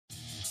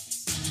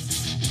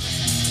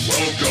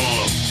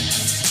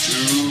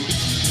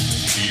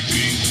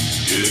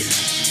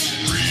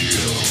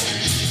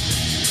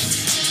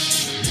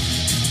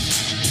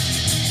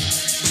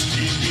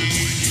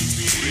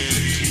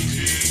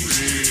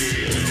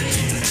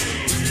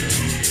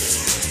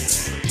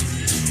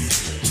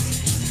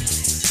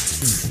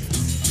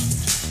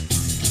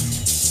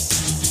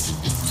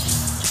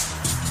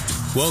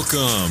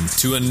Welcome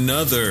to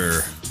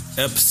another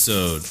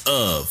episode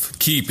of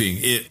Keeping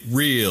It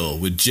Real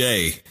with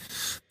Jay.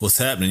 What's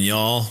happening,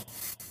 y'all?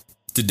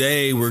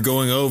 Today we're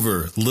going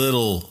over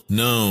little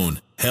known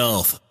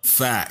health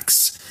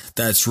facts.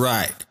 That's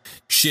right.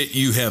 Shit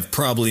you have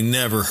probably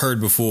never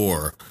heard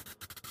before.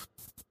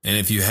 And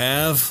if you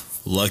have,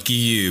 lucky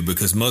you,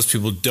 because most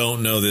people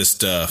don't know this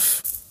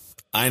stuff.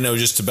 I know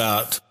just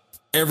about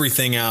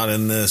everything out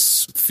in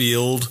this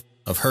field.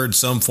 I've heard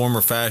some form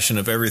or fashion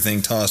of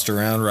everything tossed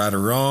around, right or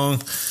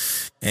wrong.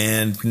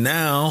 And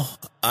now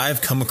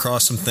I've come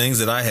across some things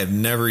that I have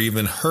never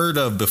even heard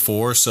of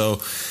before.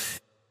 So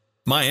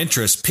my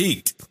interest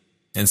peaked.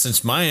 And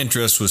since my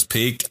interest was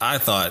piqued, I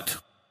thought,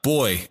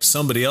 boy,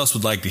 somebody else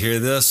would like to hear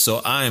this.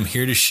 So I am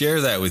here to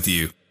share that with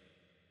you.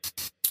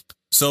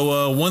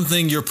 So one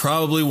thing you're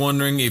probably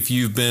wondering, if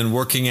you've been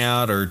working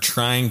out or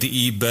trying to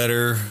eat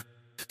better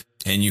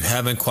and you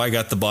haven't quite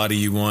got the body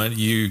you want,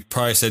 you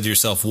probably said to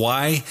yourself,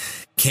 why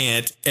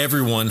can't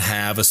everyone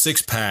have a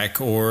six-pack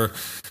or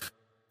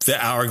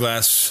the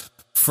hourglass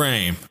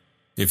frame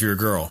if you're a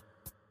girl?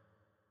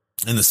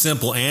 And the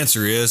simple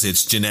answer is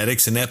it's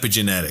genetics and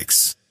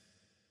epigenetics.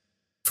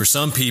 For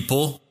some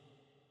people,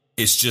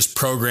 it's just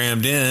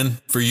programmed in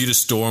for you to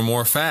store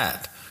more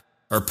fat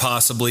or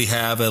possibly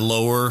have a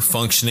lower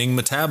functioning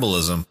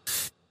metabolism,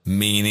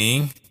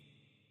 meaning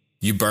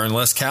you burn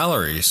less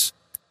calories.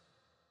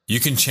 You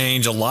can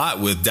change a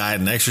lot with diet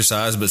and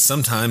exercise, but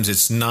sometimes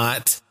it's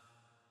not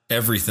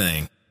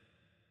everything.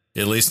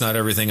 At least not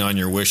everything on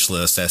your wish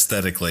list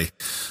aesthetically.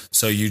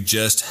 So you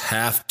just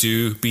have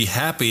to be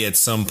happy at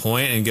some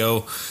point and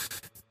go,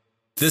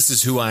 this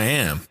is who I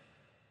am.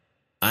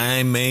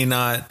 I may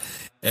not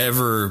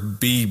ever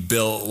be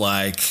built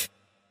like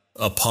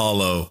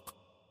Apollo,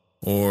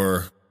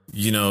 or,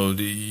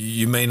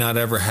 you may not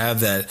ever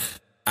have that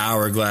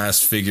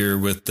hourglass figure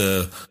with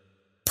the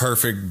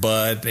perfect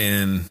butt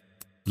and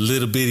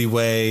little bitty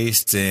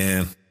waist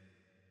and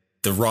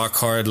the rock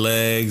hard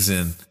legs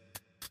and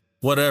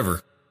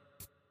whatever.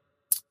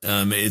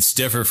 It's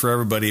different for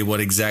everybody what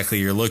exactly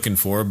you're looking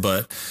for,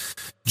 but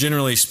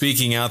generally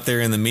speaking, out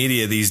there in the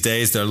media these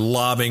days, they're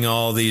lobbing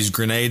all these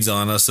grenades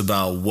on us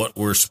about what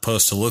we're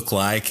supposed to look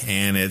like.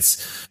 And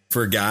it's,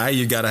 for a guy,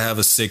 you got to have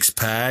a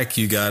six-pack,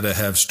 you got to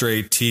have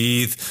straight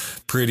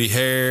teeth, pretty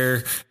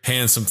hair,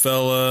 handsome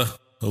fella,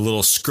 a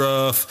little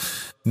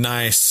scruff,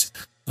 nice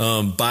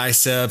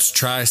biceps,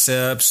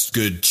 triceps,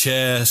 good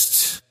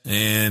chest,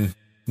 and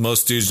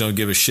most dudes don't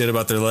give a shit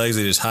about their legs.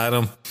 They just hide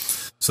them,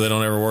 so they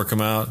don't ever work them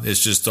out.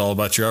 It's just all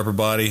about your upper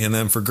body. And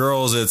then for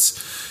girls,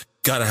 it's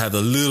got to have a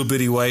little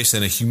bitty waist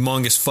and a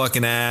humongous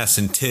fucking ass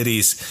and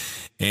titties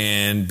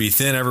and be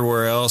thin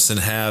everywhere else and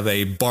have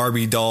a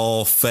Barbie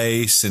doll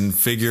face and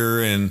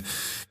figure. And,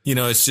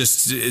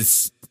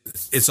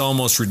 it's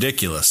almost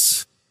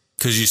ridiculous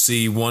because you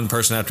see one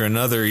person after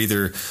another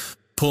either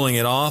pulling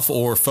it off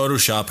or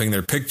photoshopping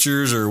their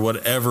pictures or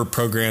whatever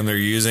program they're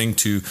using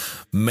to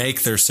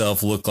make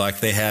themselves look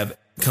like they have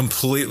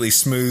completely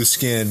smooth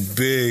skin,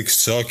 big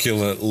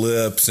succulent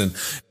lips and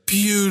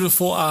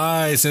beautiful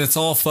eyes, and it's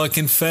all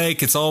fucking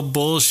fake. It's all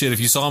bullshit. If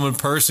you saw them in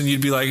person,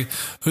 you'd be like,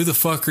 who the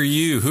fuck are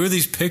you? Who are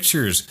these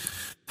pictures?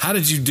 How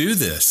did you do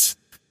this?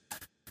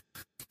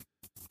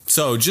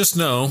 So just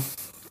know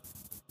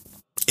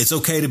it's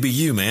okay to be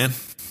you, man.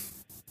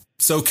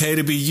 It's okay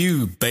to be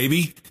you,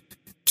 baby.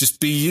 Just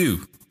be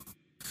you.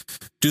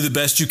 Do the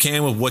best you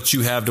can with what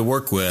you have to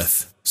work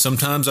with.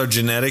 Sometimes our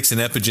genetics and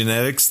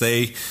epigenetics,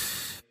 they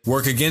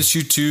work against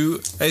you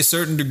to a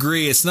certain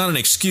degree. It's not an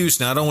excuse.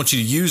 Now, I don't want you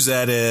to use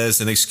that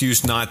as an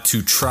excuse not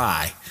to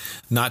try,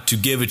 not to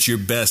give it your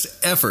best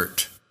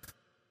effort,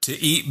 to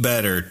eat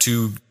better,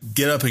 to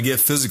get up and get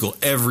physical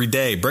every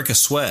day. Break a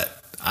sweat.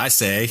 I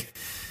say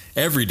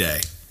every day.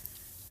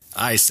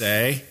 I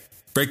say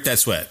break that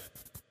sweat.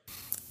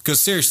 Because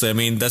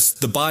seriously, that's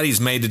the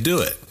body's made to do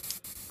it.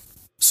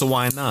 So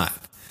why not?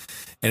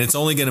 And it's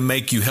only going to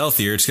make you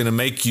healthier. It's going to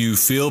make you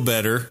feel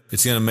better.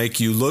 It's going to make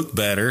you look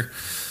better.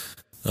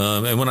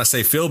 And when I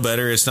say feel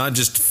better, it's not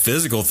just a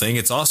physical thing.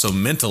 It's also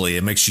mentally.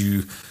 It makes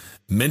you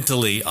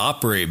mentally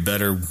operate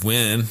better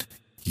when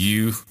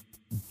you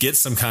get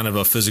some kind of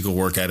a physical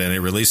workout and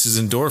it releases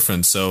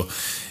endorphins. So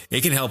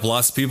it can help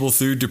lots of people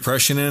through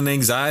depression and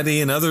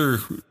anxiety and other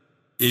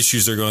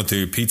issues they're going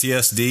through.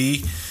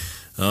 PTSD,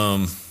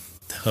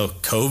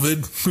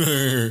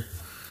 COVID.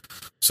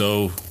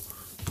 So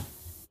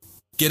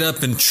get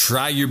up and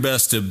try your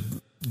best to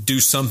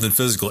do something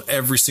physical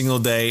every single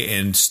day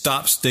and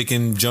stop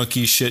sticking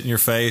junky shit in your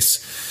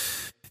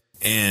face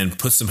and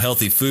put some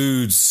healthy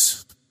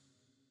foods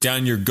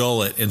down your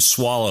gullet and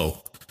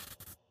swallow.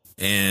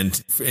 And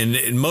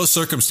in most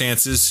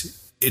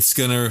circumstances, it's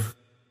going to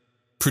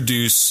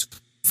produce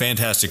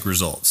fantastic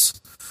results.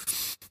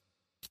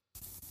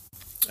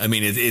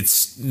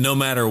 It's no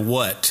matter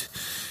what.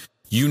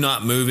 You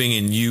not moving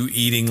and you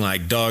eating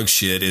like dog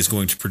shit is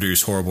going to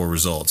produce horrible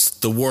results.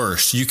 The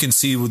worst. You can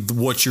see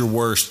what your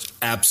worst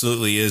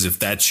absolutely is if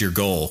that's your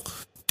goal.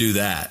 Do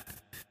that.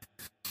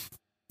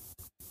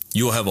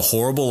 You will have a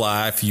horrible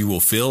life. You will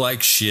feel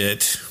like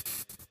shit.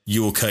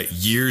 you will cut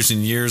years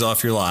and years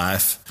off your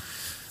life.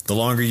 The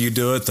longer you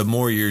do it, the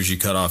more years you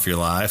cut off your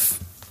life.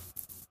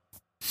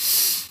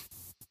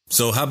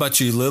 So how about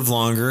you live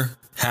longer,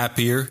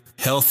 happier,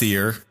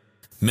 healthier,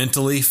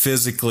 mentally,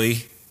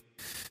 physically,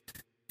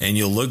 and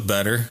you'll look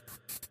better.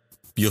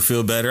 You'll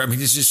feel better. I mean,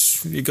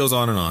 it goes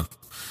on and on.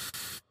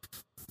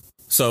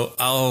 So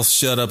I'll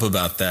shut up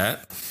about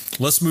that.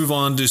 Let's move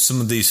on to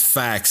some of these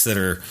facts that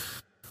are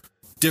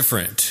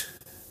different.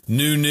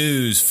 New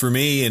news for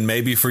me and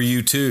maybe for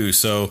you too.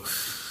 So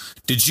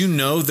did you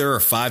know there are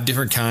 5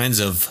 different kinds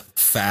of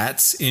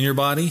fats in your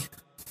body?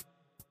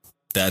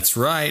 That's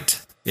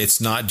right.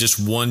 It's not just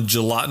one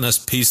gelatinous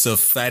piece of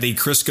fatty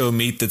Crisco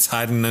meat that's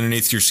hiding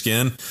underneath your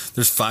skin.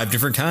 There's 5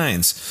 different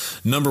kinds.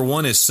 Number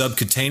 1 is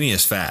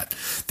subcutaneous fat.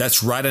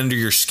 That's right under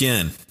your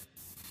skin.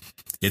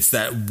 It's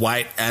that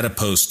white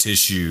adipose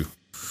tissue.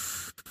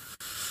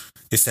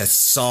 It's that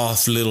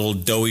soft little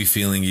doughy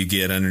feeling you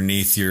get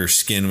underneath your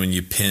skin when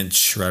you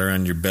pinch right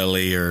around your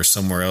belly or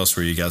somewhere else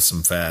where you got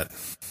some fat.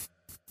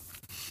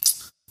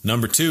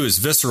 Number 2 is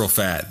visceral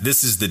fat.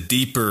 This is the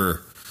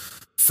deeper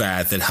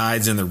fat that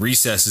hides in the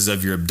recesses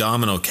of your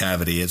abdominal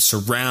cavity. It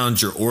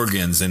surrounds your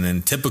organs, and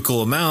in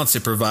typical amounts,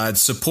 it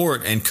provides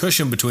support and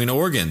cushion between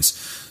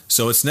organs,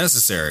 so it's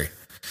necessary.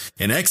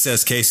 In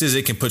excess cases,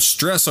 it can put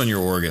stress on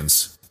your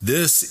organs.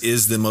 This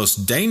is the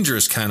most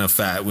dangerous kind of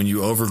fat when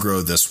you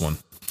overgrow this one.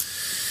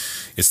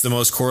 It's the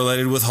most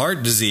correlated with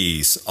heart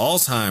disease,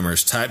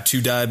 Alzheimer's, type 2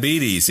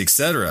 diabetes,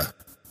 etc.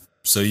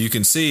 So you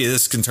can see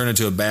this can turn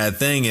into a bad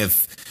thing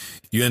if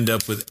you end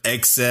up with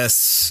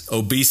excess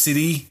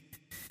obesity,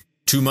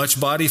 too much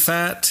body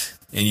fat,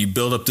 and you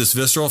build up this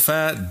visceral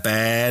fat.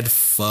 Bad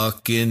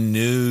fucking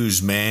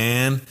news,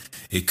 man.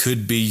 It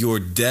could be your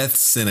death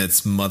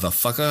sentence,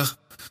 motherfucker.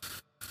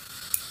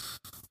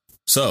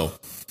 So,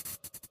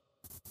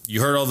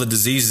 you heard all the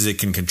diseases it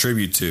can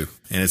contribute to,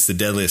 and it's the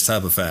deadliest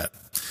type of fat.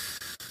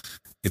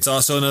 It's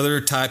also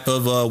another type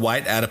of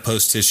white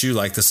adipose tissue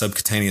like the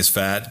subcutaneous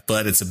fat,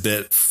 but it's a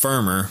bit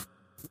firmer,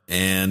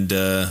 and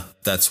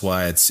that's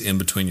why it's in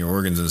between your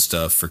organs and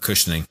stuff for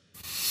cushioning.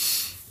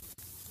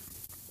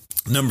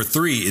 Number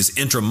 3 is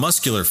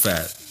intramuscular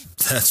fat.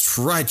 That's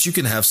right, you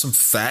can have some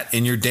fat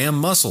in your damn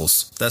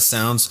muscles. That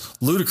sounds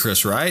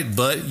ludicrous, right?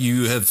 But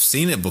you have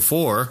seen it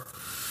before.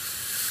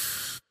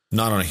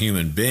 Not on a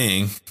human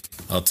being.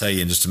 I'll tell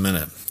you in just a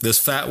minute. This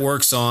fat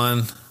works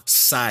on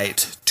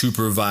site to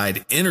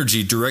provide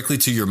energy directly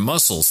to your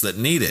muscles that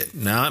need it.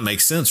 Now, it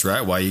makes sense,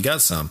 right? Why you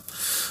got some.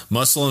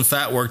 Muscle and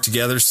fat work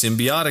together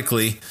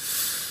symbiotically.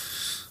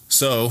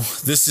 So,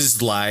 this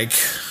is like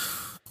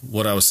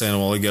what I was saying a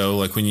while ago,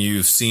 like when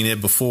you've seen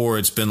it before,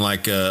 it's been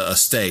like a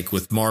steak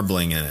with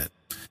marbling in it.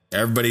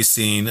 Everybody's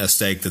seen a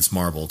steak that's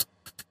marbled.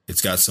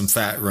 It's got some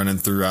fat running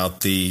throughout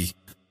the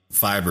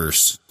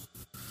fibers.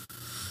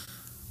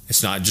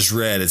 It's not just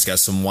red, it's got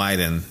some white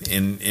and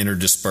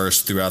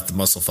interdispersed throughout the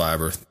muscle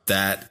fiber.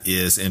 That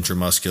is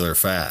intramuscular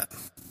fat.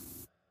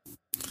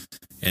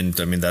 And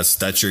I mean,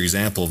 that's your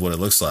example of what it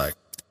looks like.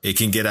 It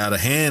can get out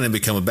of hand and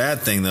become a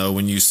bad thing, though,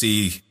 when you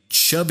see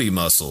chubby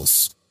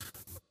muscles.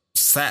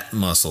 Fat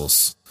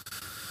muscles.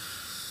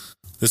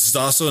 This is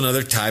also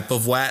another type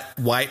of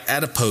white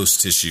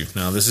adipose tissue.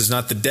 Now, this is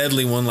not the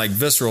deadly one like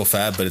visceral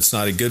fat, but it's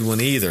not a good one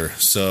either.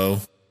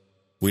 So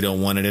we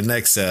don't want it in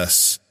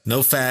excess.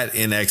 No fat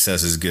in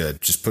excess is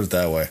good. Just put it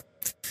that way.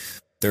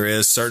 There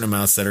is certain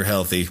amounts that are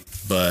healthy,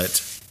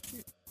 but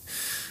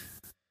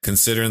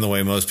considering the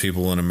way most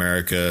people in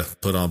America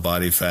put on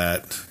body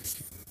fat,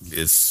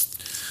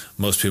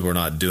 most people are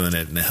not doing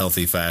it in a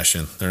healthy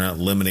fashion. They're not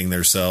limiting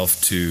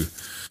themselves to,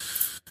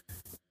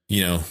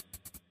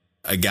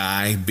 a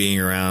guy being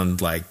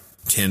around like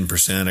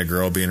 10%, a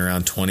girl being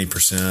around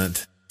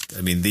 20%.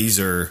 I mean, these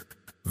are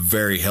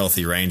very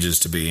healthy ranges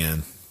to be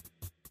in.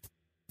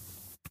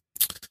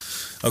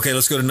 Okay,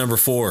 let's go to number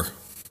 4.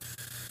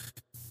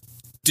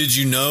 Did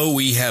you know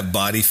we have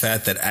body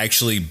fat that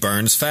actually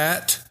burns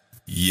fat?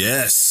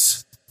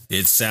 Yes.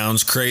 It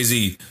sounds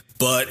crazy,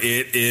 but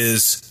it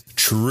is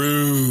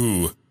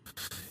true.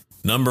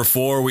 Number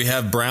 4, we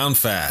have brown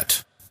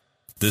fat.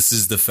 This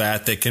is the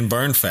fat that can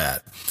burn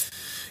fat.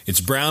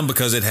 It's brown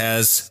because it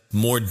has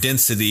more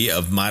density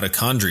of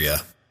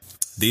mitochondria.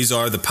 These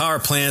are the power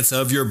plants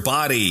of your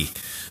body,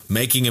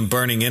 making and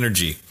burning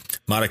energy.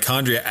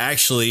 Mitochondria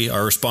actually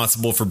are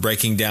responsible for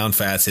breaking down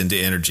fats into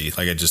energy,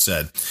 like I just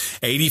said.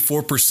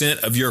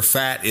 84% of your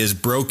fat is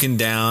broken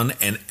down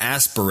and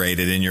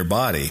aspirated in your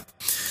body.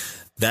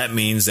 That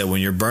means that when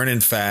you're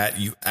burning fat,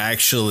 you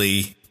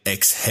actually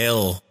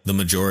exhale the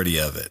majority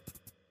of it.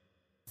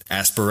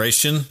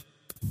 Aspiration,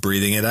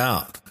 breathing it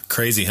out.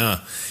 Crazy, huh?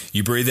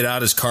 You breathe it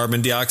out as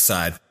carbon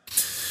dioxide.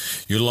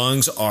 Your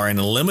lungs are an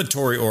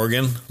eliminatory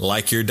organ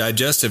like your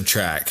digestive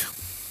tract.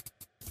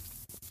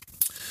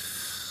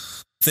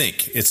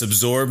 Think, it's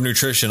absorbed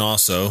nutrition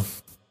also,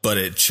 but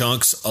it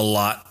chunks a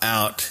lot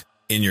out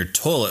in your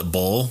toilet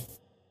bowl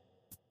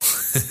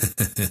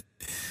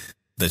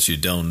that you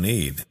don't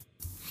need.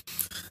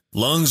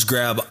 Lungs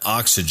grab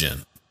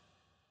oxygen.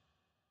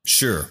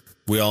 Sure,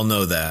 We all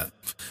know that.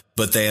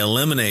 But they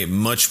eliminate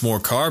much more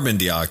carbon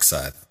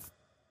dioxide.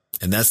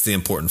 And that's the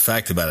important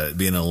fact about it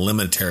being an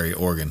eliminatory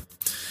organ.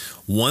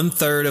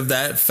 1/3 of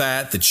that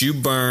fat that you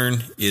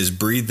burn is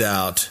breathed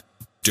out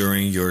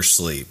during your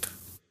sleep.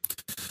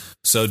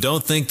 So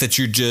don't think that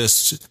you're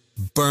just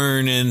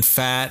burning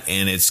fat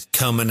and it's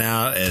coming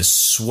out as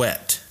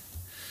sweat.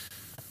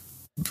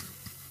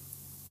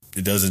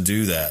 It doesn't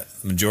do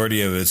that. The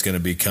majority of it's going to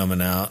be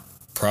coming out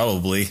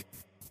probably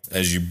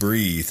as you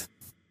breathe.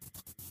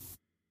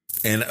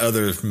 And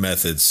other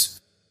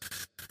methods.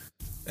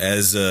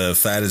 As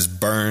fat is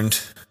burned,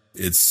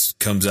 it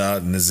comes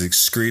out and is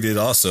excreted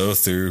also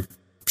through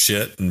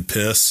shit and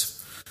piss,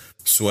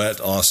 sweat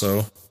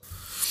also.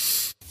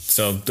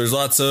 So there's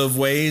lots of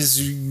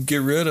ways you can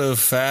get rid of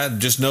fat.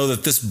 Just know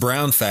that this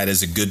brown fat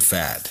is a good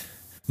fat.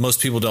 Most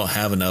people don't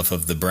have enough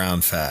of the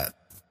brown fat.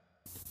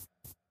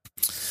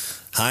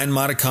 High in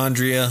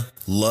mitochondria,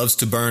 loves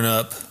to burn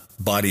up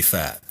body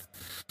fat.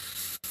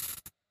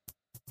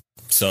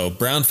 So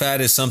brown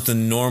fat is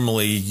something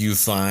normally you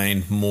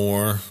find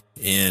more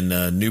in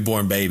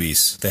newborn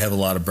babies. They have a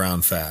lot of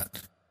brown fat.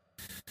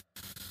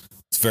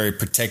 It's very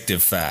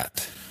protective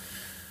fat.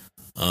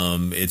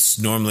 It's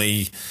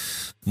normally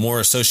more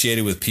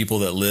associated with people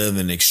that live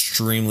in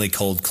extremely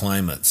cold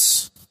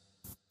climates.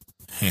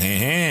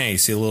 You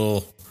see a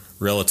little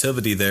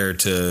relativity there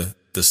to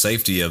the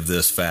safety of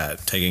this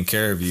fat, taking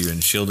care of you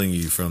and shielding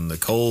you from the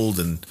cold,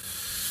 and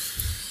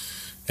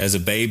as a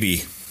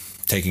baby,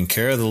 taking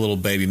care of the little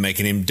baby,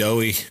 making him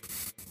doughy.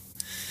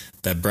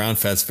 That brown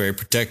fat's very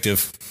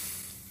protective.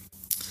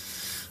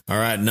 All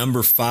right,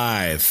 number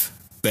 5,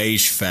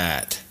 beige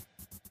fat.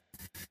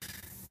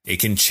 It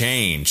can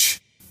change.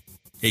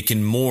 It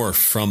can morph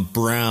from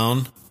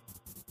brown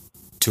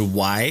to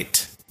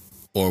white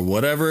or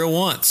whatever it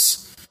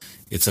wants.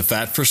 It's a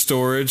fat for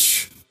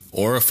storage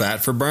or a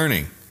fat for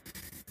burning.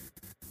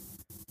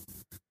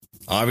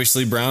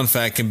 Obviously, brown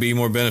fat can be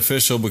more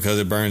beneficial because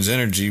it burns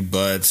energy,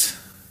 but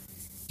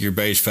your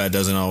beige fat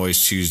doesn't always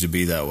choose to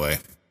be that way.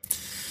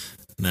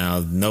 Now,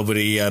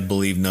 nobody, I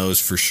believe, knows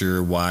for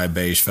sure why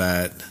beige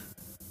fat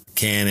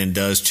can and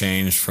does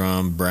change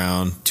from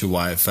brown to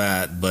white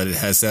fat, but it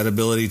has that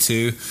ability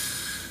to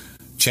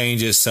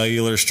change its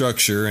cellular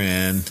structure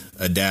and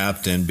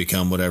adapt and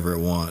become whatever it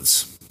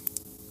wants.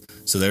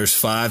 So there's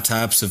 5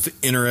 types of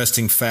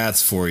interesting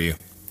fats for you.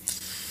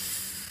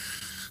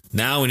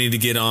 Now we need to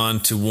get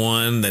on to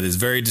one that is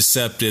very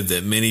deceptive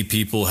that many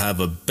people have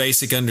a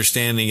basic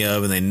understanding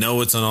of, and they know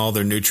it's on all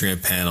their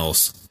nutrient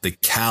panels. The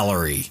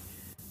calorie.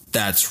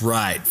 That's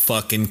right,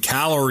 fucking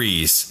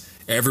calories.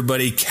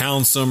 Everybody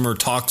counts them or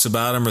talks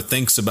about them or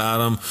thinks about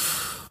them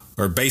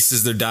or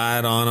bases their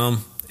diet on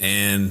them.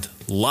 And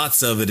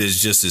lots of it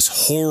is just this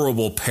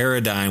horrible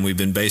paradigm we've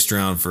been based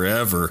around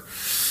forever.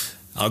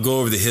 I'll go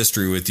over the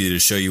history with you to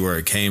show you where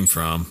it came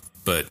from.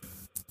 But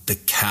the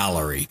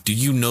calorie. Do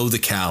you know the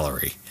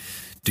calorie?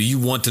 Do you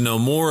want to know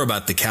more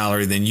about the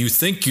calorie than you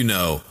think you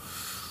know?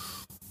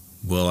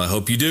 Well, I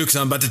hope you do, because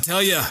I'm about to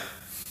tell you.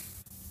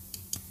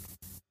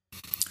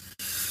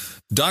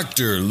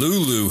 Dr.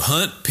 Lulu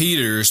Hunt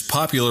Peters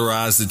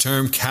popularized the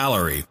term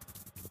calorie.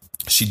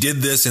 She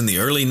did this in the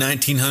early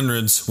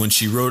 1900s when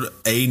she wrote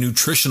a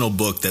nutritional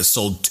book that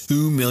sold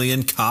 2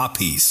 million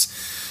copies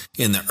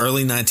in the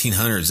early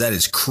 1900s. That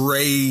is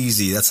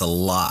crazy. That's a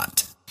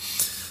lot.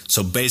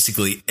 So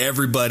basically,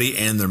 everybody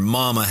and their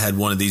mama had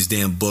one of these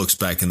damn books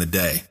back in the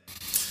day.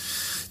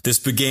 This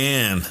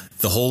began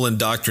the whole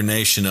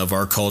indoctrination of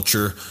our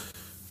culture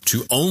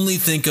to only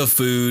think of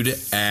food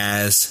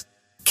as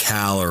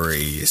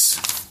calories.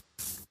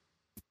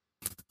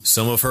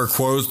 Some of her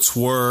quotes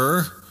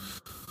were,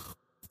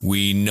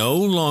 "We no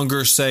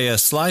longer say a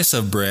slice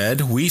of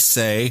bread, we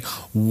say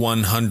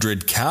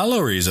 100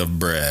 calories of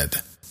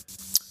bread.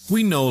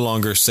 We no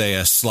longer say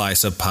a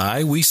slice of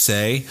pie, we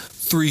say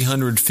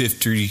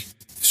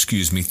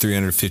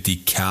 350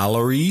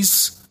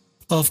 calories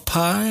of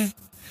pie."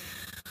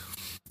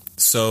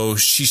 So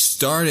she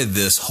started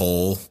this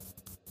whole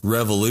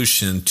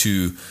revolution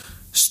to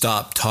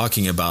stop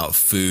talking about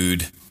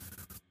food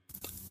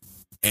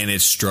and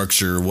its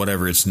structure,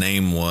 whatever its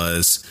name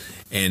was,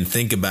 and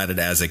think about it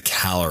as a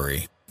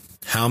calorie.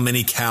 How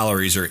many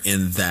calories are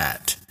in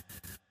that?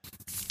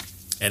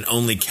 And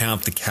only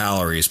count the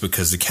calories,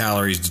 because the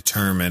calories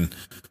determine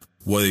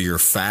whether you're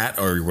fat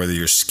or whether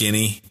you're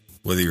skinny,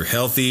 whether you're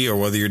healthy or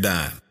whether you're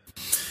dying.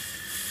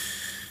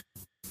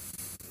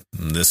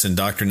 And this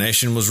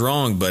indoctrination was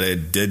wrong, but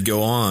it did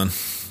go on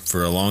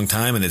for a long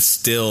time, and it's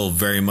still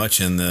very much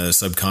in the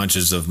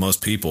subconscious of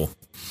most people.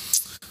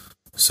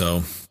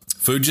 So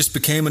food just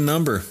became a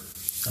number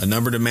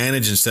to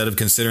manage instead of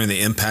considering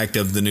the impact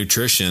of the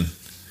nutrition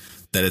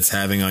that it's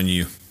having on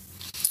you.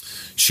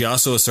 She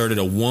also asserted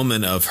a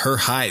woman of her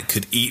height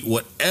could eat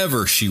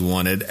whatever she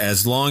wanted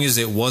as long as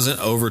it wasn't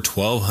over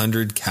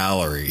 1,200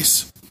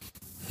 calories.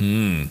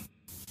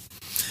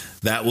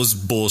 That was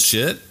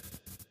bullshit.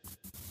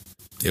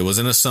 It was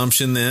an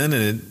assumption then,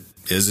 and it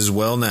is as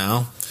well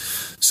now.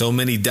 So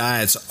many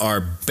diets are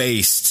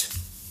based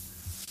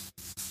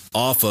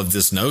off of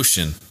this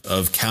notion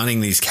of counting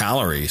these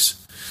calories,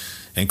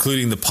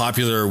 including the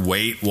popular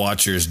Weight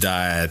Watchers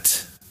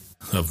diet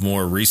of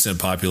more recent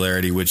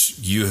popularity, which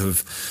you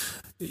have,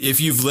 if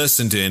you've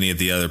listened to any of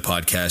the other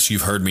podcasts,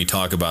 you've heard me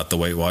talk about the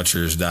Weight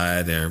Watchers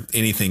diet or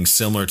anything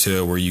similar to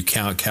it where you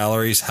count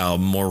calories, how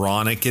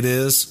moronic it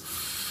is.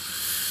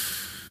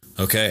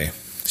 Okay.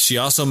 She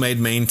also made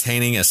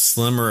maintaining a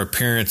slimmer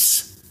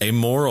appearance a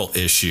moral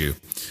issue.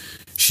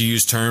 She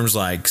used terms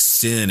like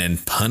sin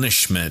and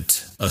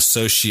punishment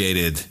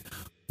associated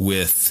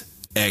with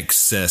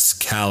excess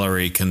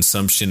calorie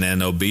consumption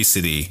and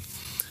obesity.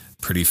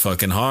 Pretty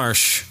fucking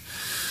harsh.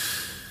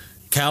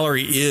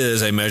 Calorie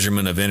is a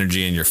measurement of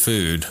energy in your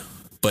food,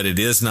 but it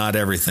is not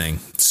everything.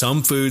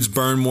 Some foods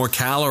burn more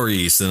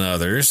calories than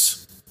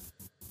others.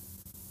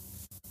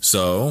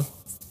 So,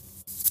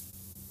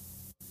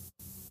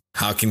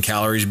 how can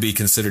calories be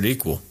considered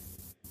equal?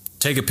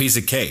 Take a piece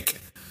of cake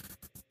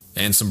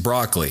and some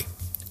broccoli.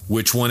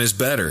 Which one is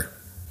better?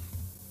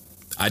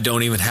 I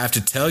don't even have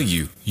to tell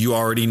you. You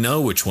already know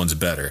which one's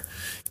better.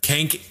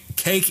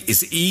 Cake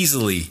is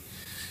easily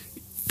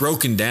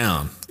broken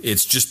down.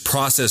 It's just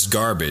processed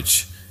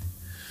garbage.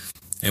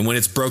 And when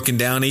it's broken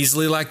down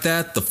easily like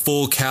that, the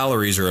full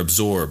calories are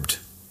absorbed.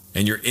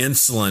 And your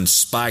insulin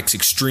spikes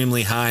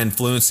extremely high,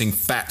 influencing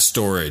fat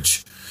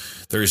storage.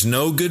 There's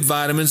no good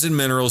vitamins and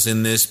minerals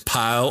in this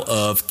pile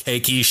of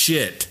cakey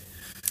shit.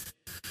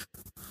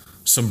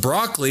 Some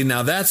broccoli,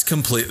 now that's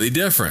completely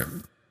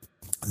different.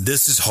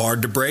 This is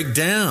hard to break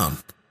down.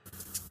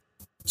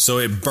 So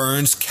it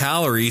burns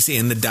calories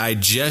in the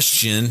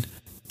digestion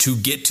to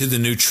get to the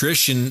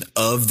nutrition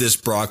of this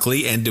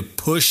broccoli and to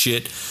push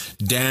it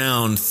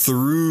down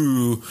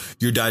through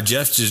your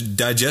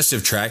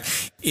digestive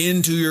tract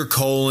into your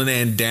colon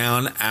and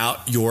down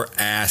out your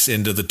ass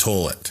into the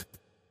toilet.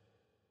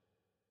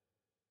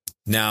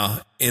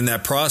 Now, in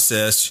that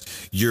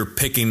process, you're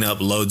picking up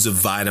loads of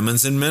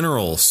vitamins and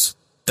minerals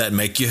that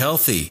make you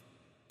healthy.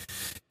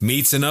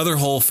 Meats and other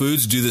whole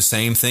foods do the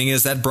same thing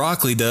as that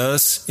broccoli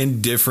does in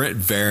different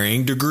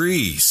varying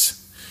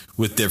degrees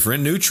with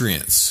different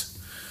nutrients.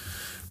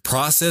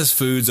 Processed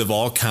foods of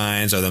all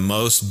kinds are the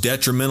most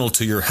detrimental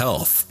to your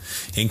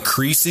health,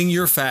 increasing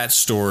your fat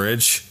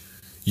storage,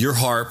 your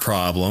heart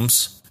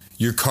problems,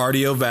 your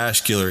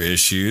cardiovascular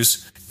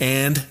issues,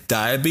 and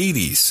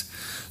diabetes.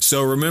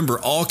 So remember,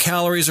 all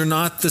calories are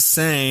not the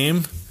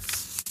same.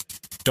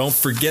 Don't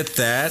forget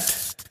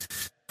that.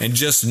 And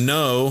just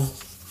know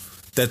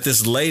that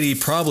this lady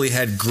probably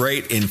had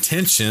great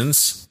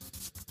intentions.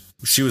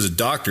 She was a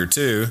doctor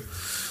too.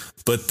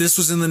 But this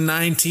was in the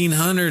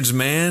 1900s,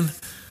 man.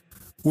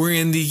 We're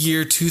in the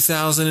year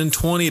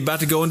 2020, about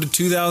to go into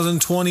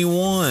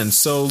 2021.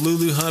 So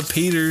Lulu Hunt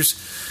Peters,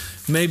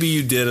 maybe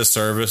you did a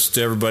service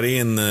to everybody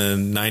in the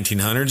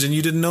 1900s and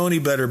you didn't know any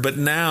better. But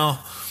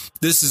now,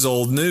 this is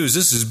old news.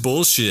 This is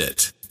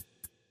bullshit.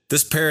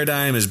 This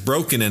paradigm is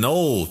broken and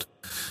old.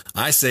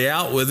 I say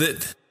out with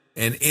it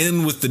and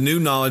in with the new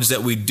knowledge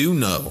that we do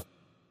know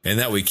and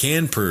that we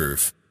can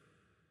prove.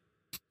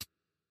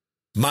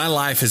 My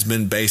life has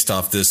been based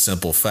off this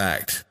simple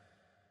fact.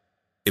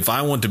 If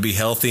I want to be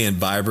healthy and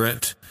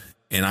vibrant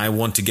and I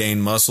want to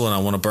gain muscle and I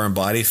want to burn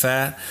body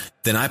fat,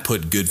 then I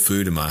put good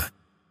food in my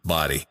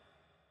body.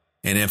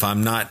 And if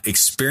I'm not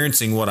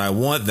experiencing what I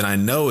want, then I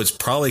know it's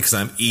probably because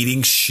I'm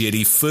eating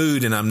shitty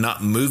food and I'm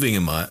not moving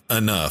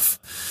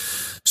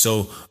enough.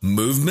 So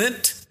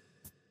movement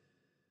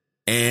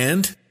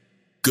and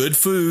good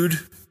food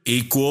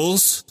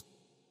equals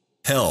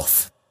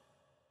health,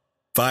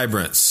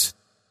 vibrance.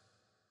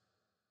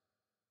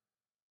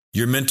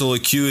 Your mental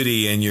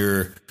acuity and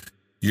your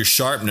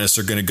sharpness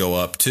are going to go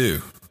up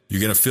too.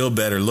 You're going to feel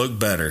better, look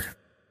better.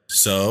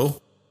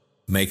 So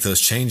make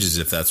those changes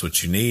if that's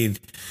what you need.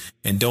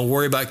 And don't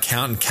worry about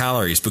counting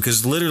calories,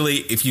 because literally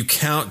if you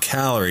count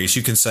calories,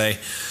 you can say,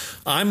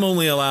 I'm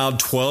only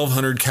allowed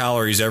 1,200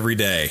 calories every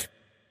day.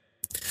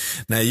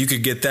 Now you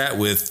could get that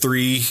with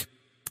 3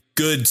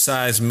 good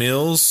sized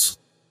meals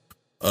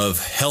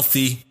of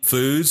healthy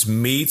foods,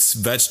 meats,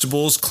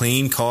 vegetables,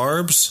 clean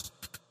carbs.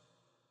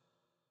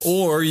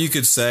 Or you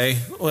could say,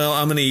 well,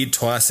 I'm going to eat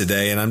twice a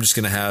day and I'm just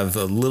going to have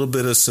a little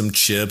bit of some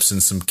chips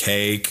and some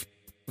cake,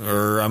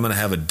 or I'm going to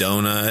have a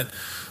donut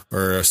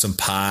or some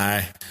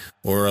pie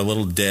or a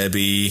little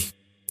Debbie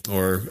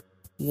or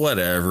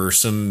whatever,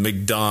 some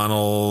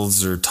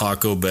McDonald's or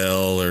Taco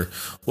Bell or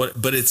what,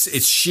 but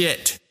it's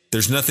shit.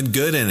 There's nothing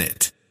good in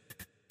it.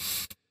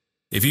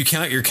 If you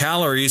count your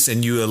calories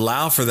and you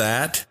allow for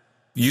that,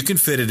 you can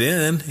fit it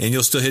in and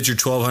you'll still hit your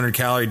 1,200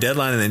 calorie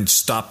deadline and then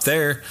stop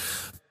there.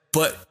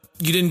 But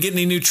you didn't get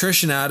any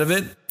nutrition out of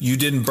it. You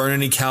didn't burn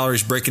any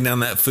calories breaking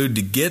down that food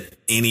to get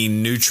any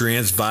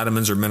nutrients,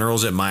 vitamins, or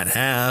minerals it might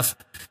have.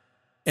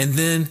 And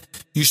then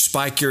you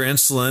spike your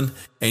insulin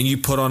and you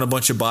put on a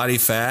bunch of body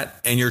fat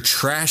and you're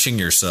trashing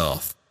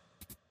yourself.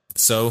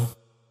 So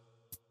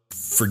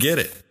forget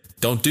it.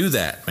 Don't do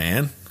that,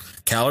 man.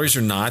 Calories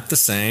are not the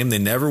same. They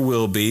never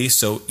will be.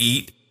 So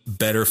eat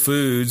better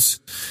foods.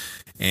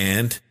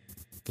 And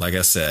like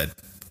I said,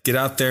 get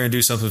out there and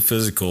do something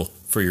physical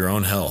for your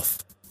own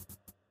health.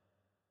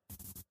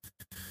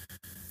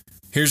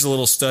 Here's a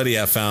little study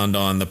I found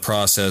on the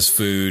processed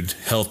food,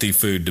 healthy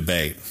food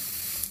debate.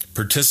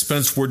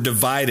 Participants were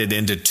divided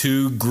into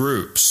two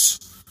groups.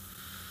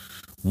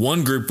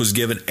 One group was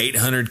given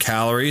 800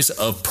 calories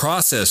of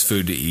processed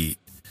food to eat.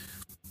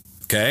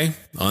 Okay?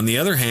 On the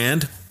other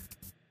hand,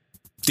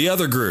 the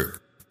other group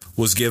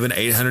was given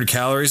 800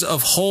 calories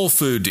of whole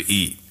food to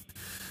eat.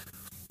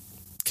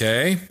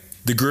 Okay?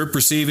 The group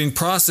receiving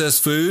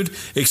processed food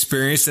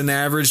experienced an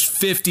average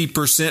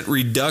 50%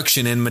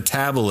 reduction in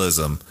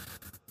metabolism.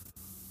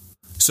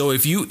 So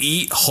if you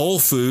eat whole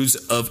foods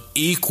of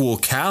equal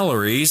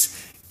calories,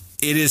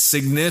 it is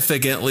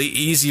significantly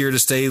easier to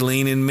stay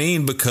lean and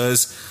mean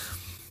because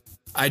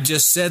I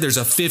just said there's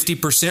a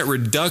 50%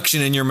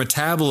 reduction in your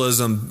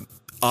metabolism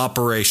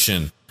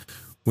operation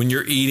when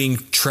you're eating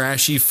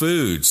trashy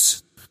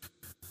foods.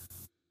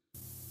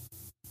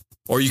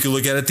 Or you could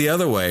look at it the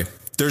other way.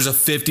 There's a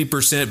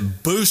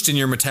 50% boost in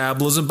your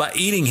metabolism by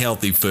eating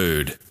healthy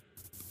food.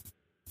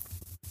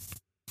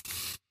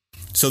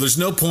 So there's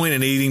no point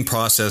in eating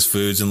processed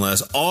foods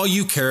unless all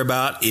you care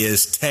about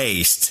is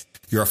taste.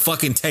 You're a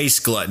fucking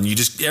taste glutton.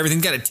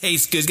 Everything's got to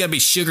taste good. It's got to be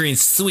sugary and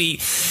sweet.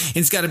 And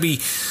it's got to be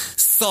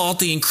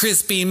salty and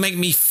crispy and make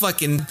me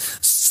fucking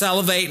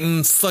salivate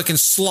and fucking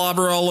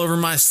slobber all over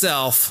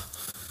myself.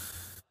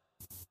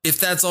 If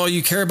that's all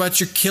you care about,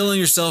 you're killing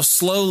yourself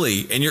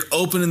slowly and you're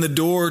opening the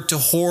door to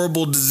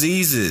horrible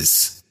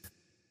diseases.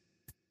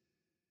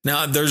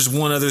 Now, there's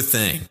one other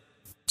thing.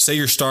 Say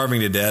you're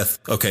starving to death.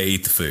 Okay,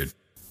 eat the food.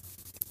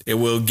 It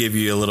will give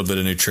you a little bit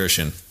of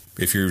nutrition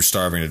if you're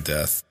starving to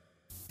death.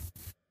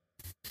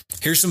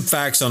 Here's some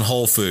facts on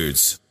whole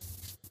foods.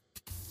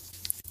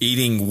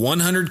 Eating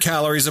 100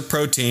 calories of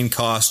protein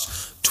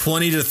costs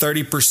 20 to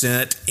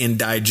 30% in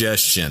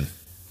digestion.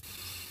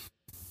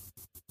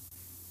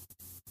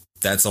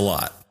 That's a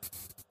lot.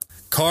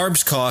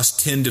 Carbs cost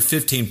 10 to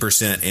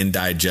 15% in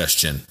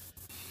digestion.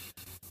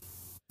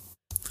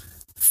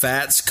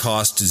 Fats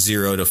cost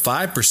 0 to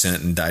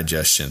 5% in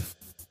digestion.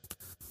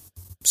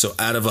 So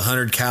out of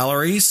 100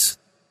 calories,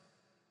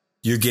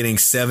 you're getting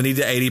 70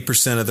 to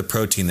 80% of the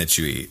protein that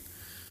you eat.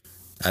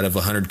 Out of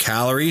 100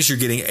 calories, you're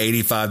getting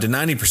 85 to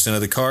 90% of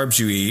the carbs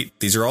you eat.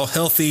 These are all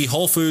healthy,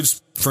 whole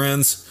foods,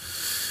 friends.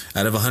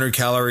 Out of 100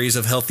 calories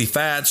of healthy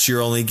fats,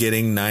 you're only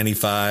getting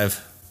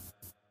 95.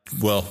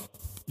 Well,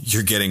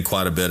 you're getting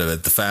quite a bit of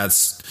it. The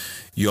fats,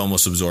 you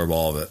almost absorb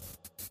all of it.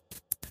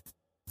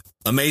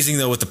 Amazing,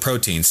 though, with the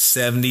protein,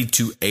 70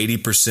 to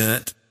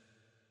 80%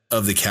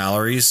 of the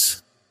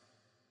calories.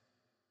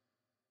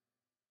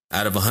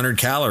 Out of 100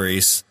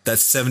 calories,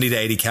 that's 70 to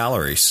 80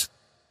 calories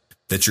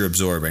that you're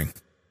absorbing.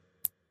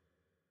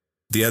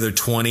 The other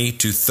 20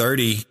 to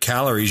 30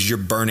 calories you're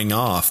burning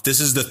off. This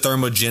is the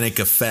thermogenic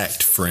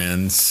effect,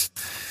 friends.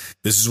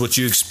 This is what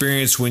you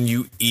experience when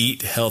you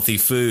eat healthy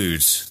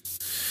foods.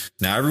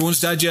 Now,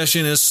 everyone's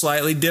digestion is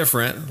slightly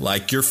different,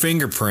 like your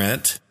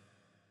fingerprint.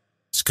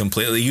 It's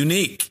completely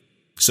unique.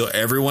 So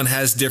everyone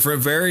has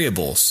different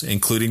variables,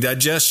 including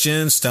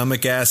digestion,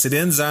 stomach acid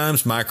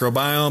enzymes,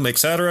 microbiome,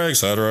 etc.,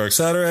 etc.,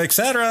 etc.,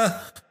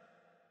 etc.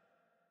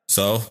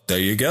 So there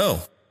you go.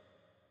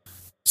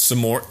 Some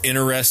more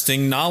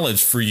interesting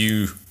knowledge for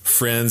you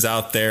friends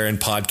out there in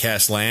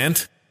podcast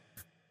land.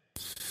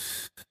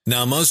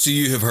 Now, most of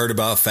you have heard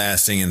about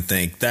fasting and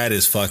think that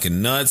is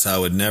fucking nuts. I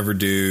would never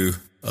do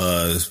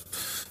a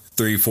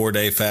 3-4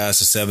 day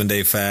fast, a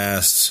 7-day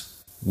fast,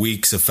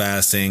 weeks of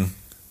fasting.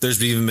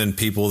 There's even been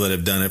people that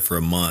have done it for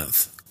a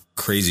month.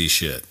 Crazy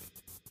shit.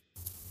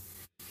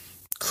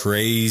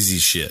 Crazy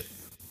shit.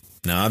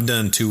 Now, I've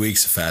done 2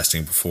 weeks of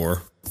fasting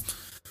before.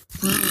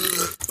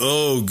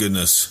 Oh,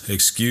 goodness.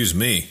 Excuse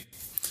me.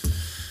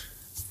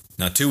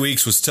 Now, 2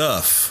 weeks was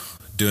tough.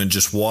 Doing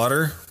just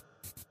water.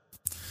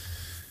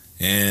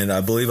 And I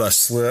believe I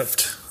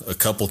slipped a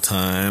couple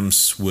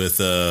times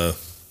with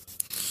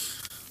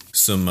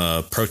some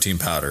protein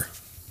powder.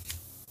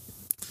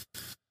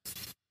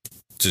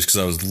 Just because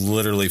I was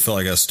literally felt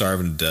like I was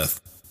starving to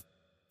death.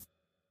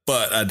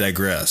 But I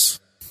digress.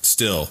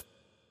 Still,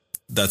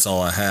 that's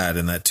all I had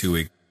in that 2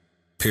 week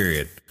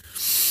period.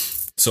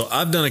 So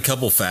I've done a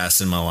couple fasts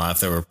in my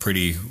life that were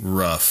pretty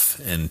rough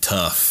and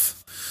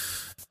tough.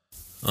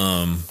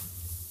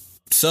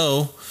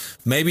 So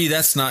maybe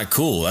that's not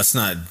cool. That's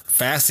not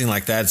fasting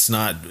like that. It's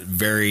not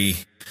very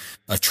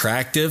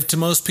attractive to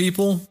most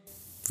people,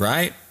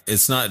 right?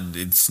 It's not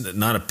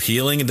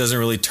appealing. It doesn't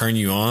really turn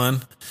you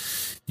on.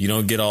 You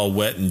don't get all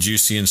wet and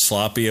juicy and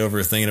sloppy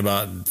over thinking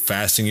about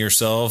fasting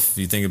yourself.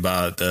 You think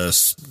about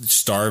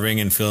starving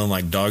and feeling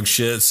like dog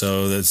shit.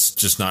 So that's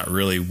just not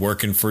really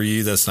working for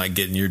you. That's not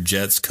getting your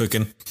jets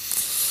cooking.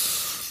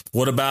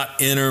 What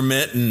about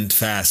intermittent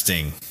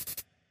fasting?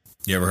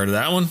 You ever heard of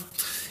that one?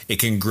 It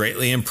can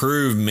greatly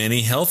improve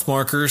many health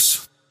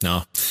markers.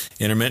 Now,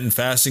 intermittent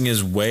fasting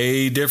is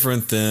way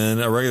different than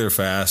a regular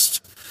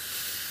fast.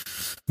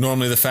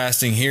 Normally, the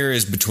fasting here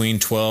is between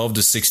 12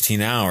 to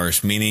 16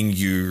 hours, meaning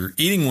your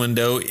eating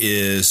window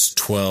is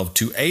 12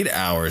 to 8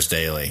 hours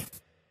daily.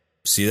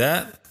 See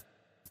that?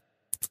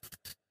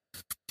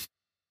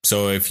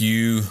 So if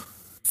you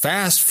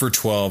fast for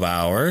 12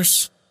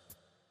 hours,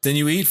 then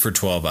you eat for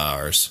 12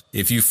 hours.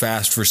 If you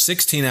fast for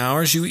 16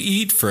 hours, you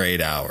eat for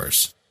 8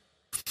 hours.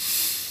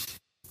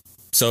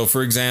 So,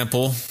 for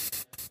example,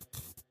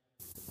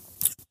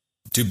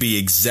 to be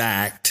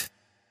exact,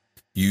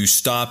 you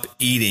stop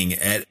eating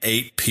at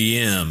 8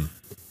 p.m.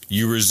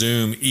 You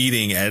resume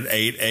eating at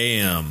 8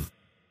 a.m.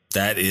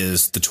 That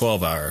is the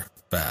 12-hour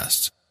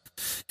fast.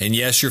 And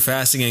yes, your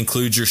fasting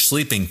includes your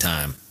sleeping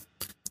time.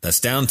 That's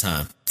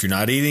downtime. If you're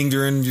not eating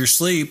during your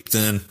sleep,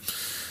 then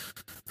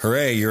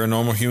hooray, you're a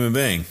normal human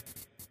being.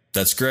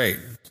 That's great.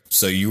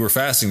 So you were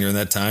fasting during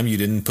that time. You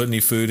didn't put any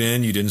food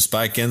in. You didn't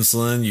spike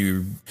insulin.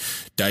 Your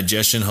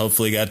digestion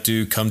hopefully got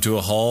to come to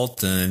a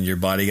halt and your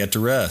body got to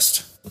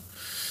rest.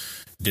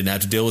 Didn't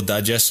have to deal with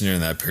digestion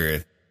during that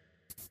period.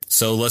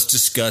 So let's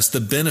discuss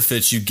the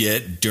benefits you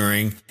get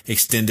during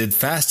extended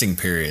fasting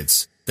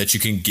periods that you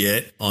can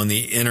get on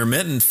the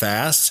intermittent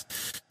fast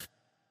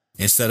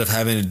instead of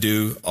having to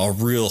do a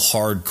real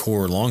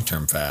hardcore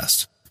long-term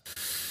fast.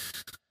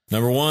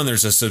 Number one,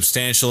 there's a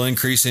substantial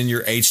increase in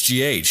your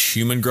HGH,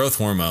 human growth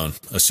hormone,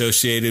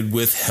 associated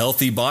with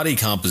healthy body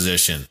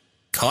composition,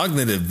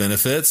 cognitive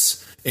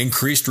benefits,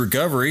 increased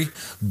recovery,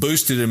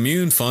 boosted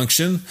immune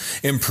function,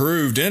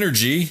 improved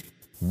energy.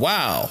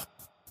 Wow.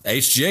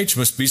 HGH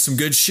must be some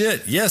good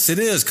shit. Yes, it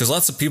is, because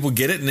lots of people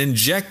get it and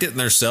inject it in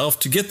themselves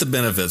to get the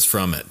benefits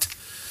from it.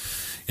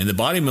 In the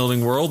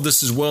bodybuilding world,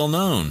 this is well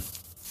known.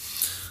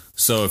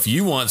 So if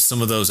you want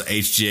some of those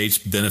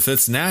HGH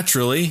benefits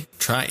naturally,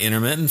 try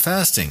intermittent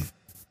fasting.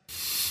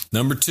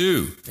 Number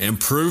two,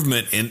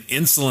 improvement in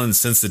insulin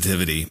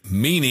sensitivity,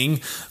 meaning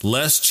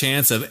less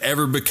chance of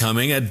ever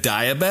becoming a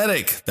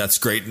diabetic. That's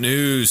great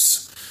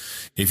news.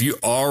 If you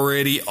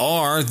already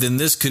are, then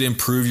this could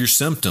improve your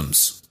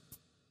symptoms.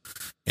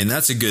 And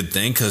that's a good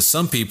thing because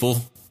some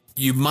people,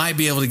 you might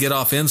be able to get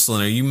off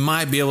insulin or you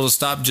might be able to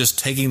stop just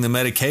taking the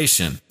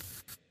medication.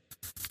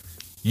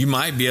 You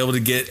might be able to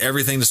get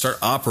everything to start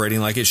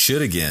operating like it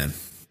should again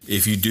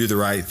if you do the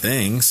right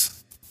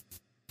things.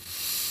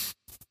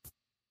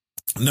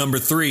 Number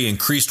three,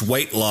 increased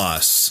weight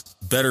loss,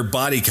 better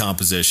body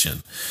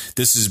composition.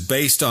 This is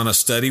based on a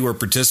study where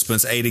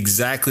participants ate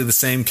exactly the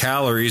same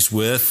calories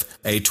with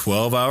a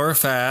 12-hour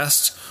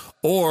fast,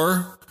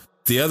 or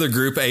the other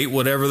group ate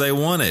whatever they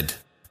wanted.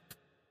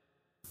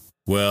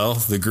 Well,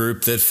 the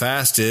group that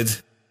fasted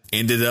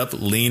ended up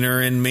leaner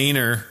and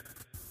meaner.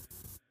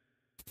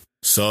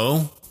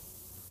 So,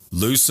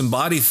 lose some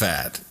body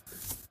fat.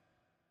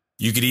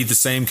 You could eat the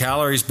same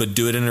calories, but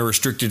do it in a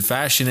restricted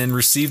fashion and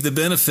receive the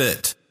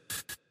benefit.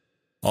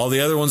 All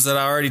the other ones that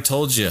I already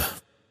told you.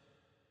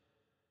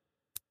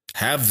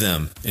 Have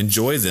them.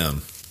 Enjoy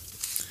them.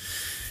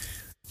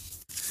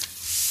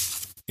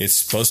 It's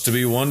supposed to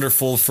be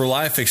wonderful for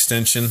life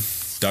extension.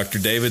 Dr.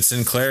 David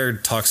Sinclair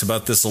talks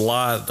about this a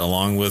lot,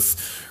 along with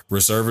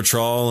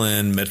resveratrol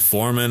and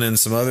metformin and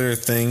some other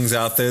things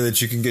out there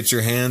that you can get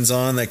your hands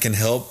on that can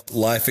help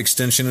life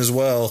extension as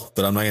well.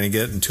 But I'm not going to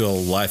get into a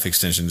life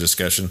extension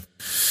discussion.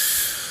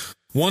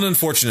 One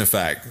unfortunate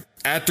fact.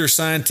 After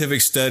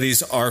scientific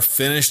studies are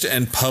finished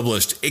and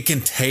published, it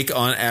can take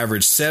on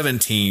average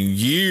 17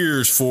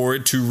 years for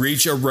it to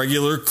reach a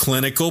regular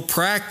clinical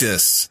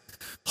practice.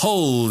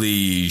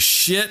 Holy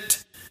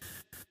shit.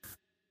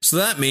 So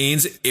that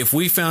means if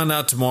we found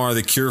out tomorrow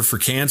the cure for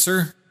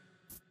cancer,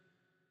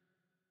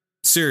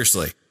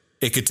 seriously,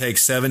 it could take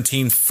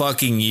 17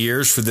 fucking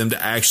years for them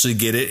to actually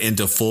get it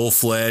into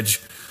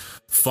full-fledged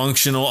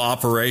functional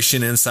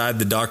operation inside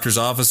the doctor's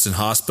office and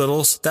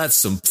hospitals. That's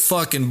some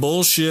fucking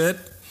bullshit.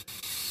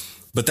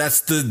 But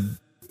that's the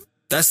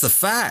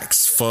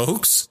facts,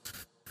 folks.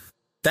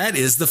 That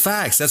is the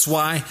facts. That's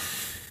why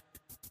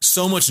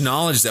so much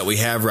knowledge that we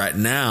have right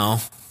now,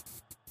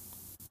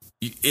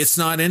 it's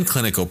not in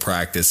clinical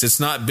practice. It's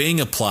not being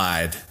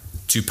applied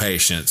to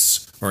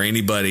patients or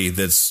anybody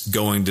that's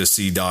going to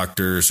see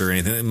doctors or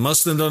anything.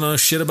 Most of them don't know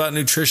shit about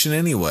nutrition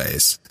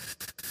anyways.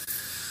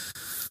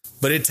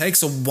 But it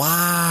takes a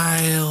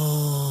while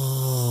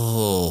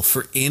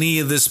for any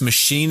of this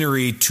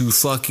machinery to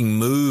fucking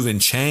move and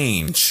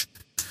change.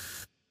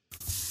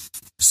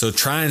 So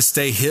try and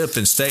stay hip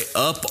and stay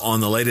up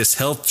on the latest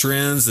health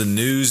trends, the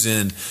news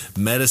in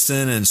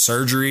medicine and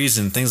surgeries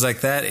and things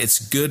like that. It's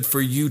good for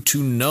you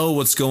to know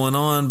what's going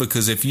on,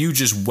 because if you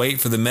just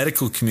wait for the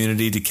medical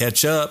community to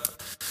catch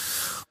up,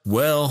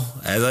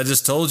 well, as I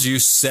just told you,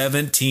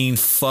 17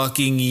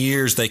 fucking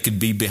years they could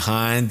be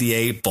behind the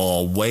 8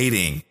 ball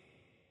waiting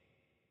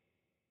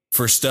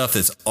for stuff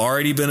that's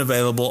already been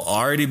available,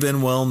 already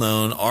been well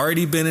known,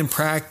 already been in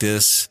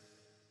practice.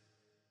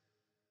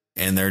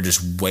 And they're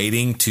just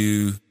waiting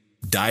to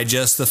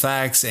digest the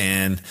facts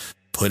and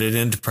put it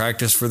into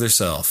practice for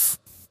themselves.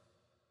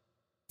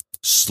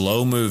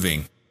 Slow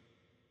moving.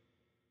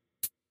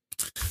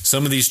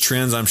 Some of these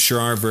trends, I'm sure,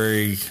 aren't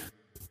very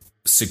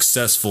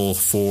successful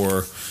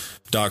for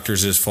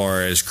doctors as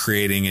far as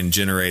creating and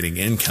generating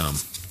income.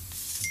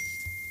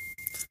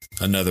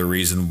 Another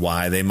reason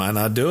why they might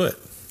not do it.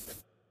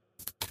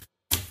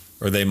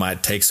 Or they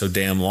might take so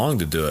damn long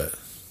to do it.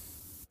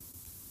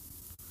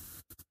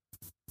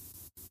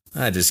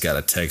 I just got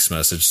a text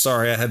message.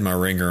 Sorry, I had my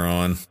ringer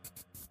on.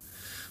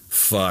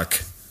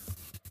 fuck.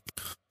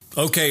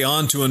 Okay,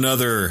 on to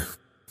another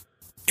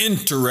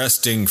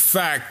interesting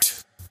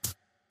fact.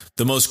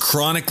 The most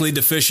chronically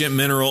deficient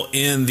mineral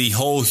in the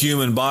whole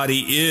human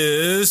body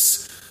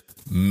is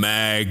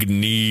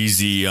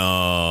magnesium.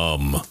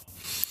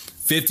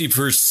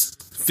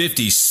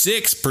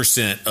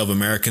 56% of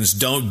Americans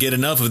don't get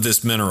enough of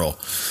this mineral.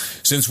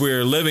 Since we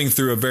are living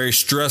through a very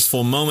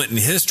stressful moment in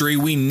history,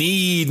 we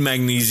need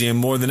magnesium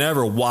more than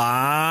ever.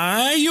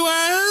 Why, you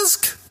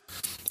ask?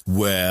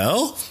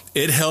 Well,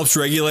 it helps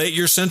regulate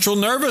your central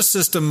nervous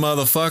system,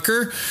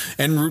 motherfucker,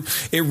 and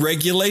it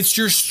regulates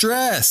your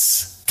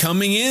stress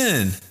coming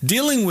in,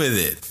 dealing with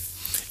it.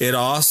 It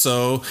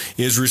also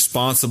is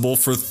responsible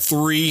for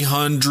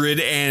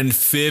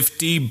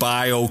 350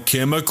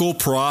 biochemical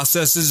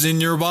processes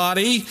in your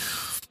body.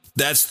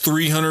 That's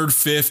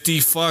 350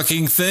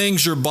 fucking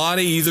things your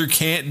body either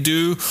can't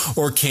do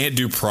or can't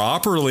do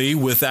properly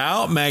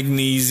without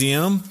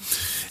magnesium.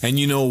 And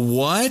you know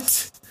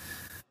what?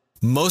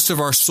 Most of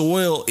our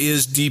soil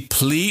is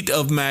deplete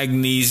of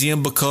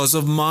magnesium because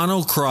of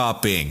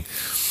monocropping.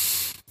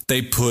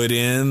 They put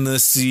in the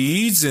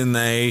seeds and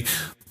they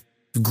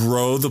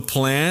grow the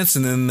plants,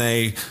 and then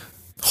they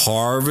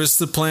harvest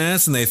the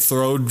plants and they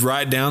throw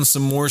right down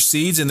some more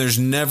seeds, and there's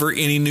never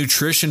any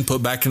nutrition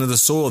put back into the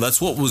soil. That's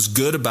what was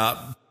good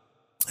about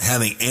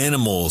having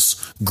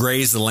animals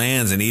graze the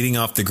lands and eating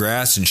off the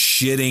grass and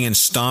shitting and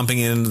stomping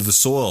it into the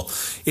soil.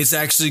 It's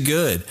actually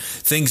good.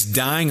 Things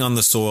dying on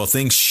the soil,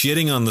 things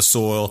shitting on the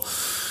soil,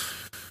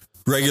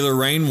 regular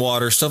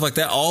rainwater, stuff like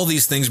that. All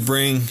these things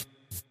bring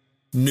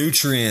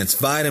nutrients,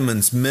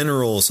 vitamins,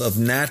 minerals of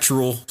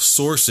natural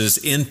sources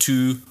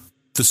into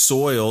the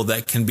soil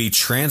that can be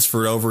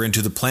transferred over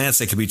into the plants,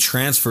 that can be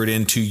transferred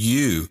into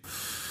you.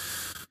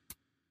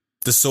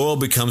 The soil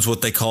becomes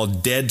what they call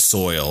dead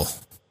soil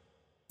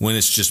when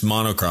it's just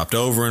monocropped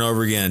over and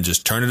over again.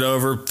 Just turn it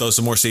over, throw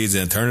some more seeds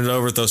in, turn it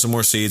over, throw some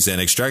more seeds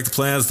in, extract the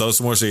plants, throw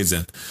some more seeds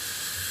in.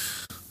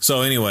 So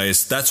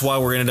anyways, that's why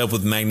we're ended up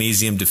with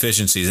magnesium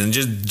deficiencies. And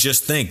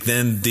just think,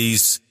 then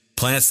these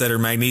plants that are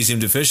magnesium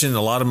deficient,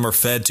 a lot of them are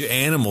fed to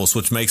animals,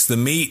 which makes the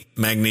meat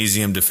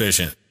magnesium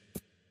deficient.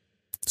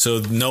 So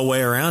no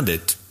way around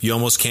it. You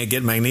almost can't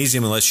get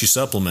magnesium unless you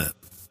supplement.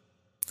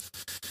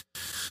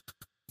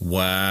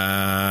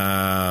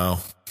 Wow.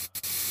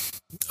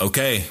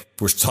 Okay,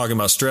 we're talking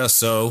about stress,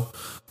 so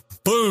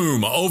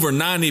boom, over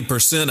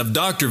 90% of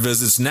doctor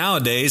visits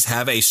nowadays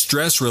have a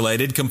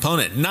stress-related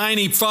component.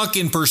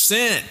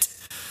 90%.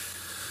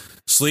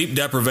 Sleep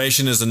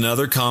deprivation is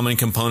another common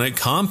component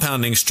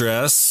compounding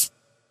stress,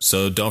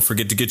 so don't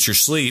forget to get your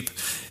sleep.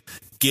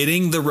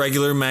 Getting the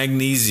regular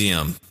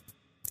magnesium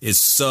is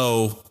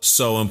so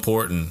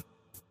important.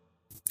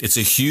 It's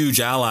a huge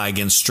ally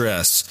against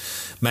stress.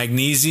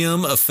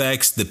 Magnesium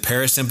affects the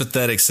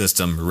parasympathetic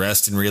system,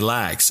 rest and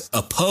relax,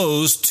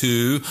 opposed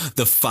to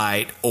the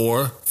fight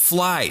or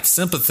flight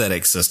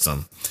sympathetic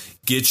system.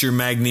 Get your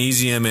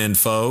magnesium in,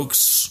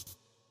 folks.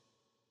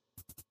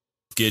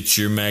 Get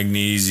your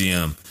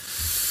magnesium.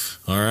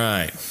 All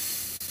right.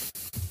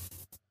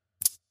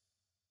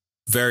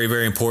 Very,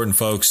 very important,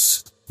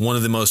 folks. One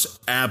of the most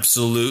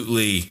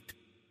absolutely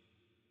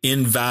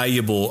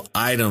invaluable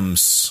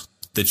items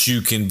that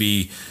you can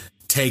be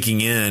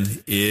taking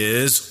in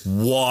is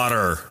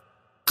water.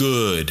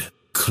 Good,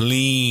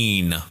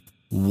 clean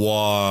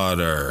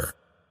water.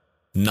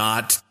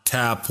 Not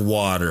tap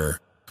water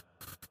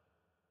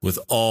with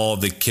all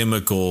the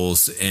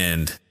chemicals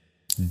and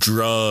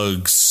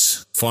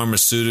drugs,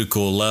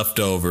 pharmaceutical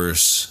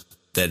leftovers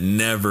that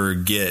never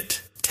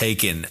get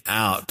taken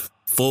out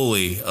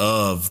fully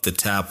of the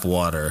tap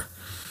water.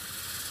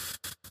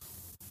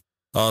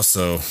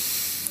 Also,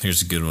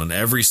 here's a good one.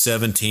 Every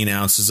 17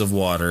 ounces of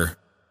water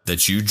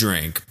that you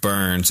drink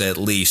burns at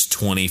least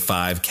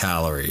 25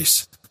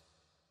 calories.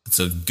 It's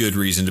a good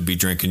reason to be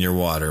drinking your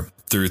water.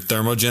 Through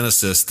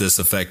thermogenesis, this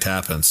effect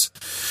happens.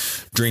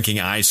 Drinking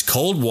ice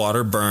cold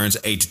water burns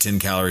 8 to 10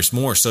 calories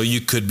more, so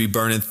you could be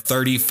burning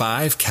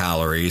 35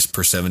 calories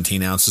per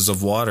 17 ounces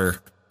of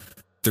water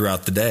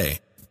throughout the day.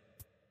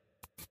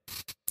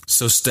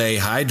 So stay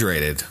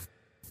hydrated.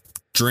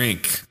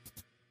 Drink.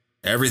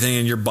 Everything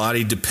in your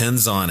body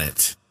depends on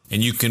it.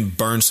 And you can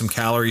burn some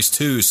calories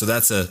too. So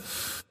that's a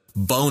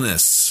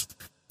bonus.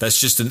 That's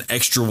just an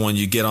extra one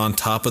you get on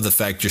top of the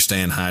fact you're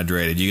staying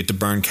hydrated. You get to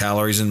burn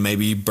calories, and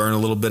maybe you burn a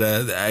little bit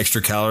of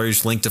extra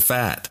calories linked to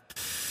fat.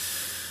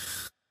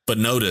 But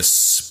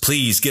notice,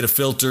 please get a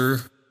filter,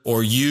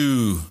 or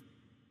you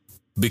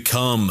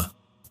become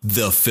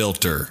the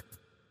filter.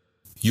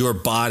 Your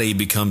body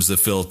becomes the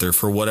filter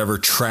for whatever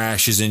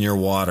trash is in your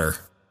water.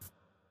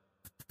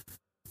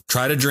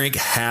 Try to drink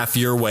half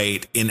your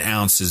weight in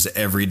ounces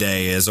every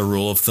day as a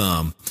rule of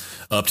thumb.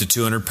 Up to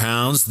 200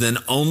 pounds, then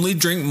only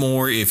drink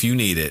more if you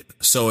need it.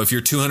 So if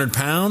you're 200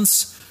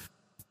 pounds,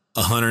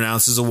 100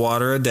 ounces of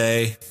water a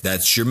day,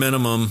 that's your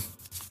minimum.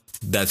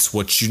 That's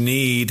what you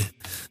need.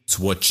 It's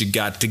what you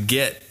got to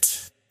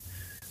get.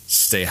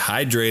 Stay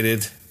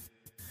hydrated.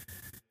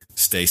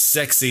 Stay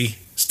sexy.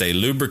 Stay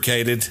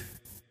lubricated.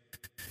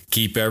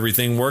 Keep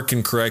everything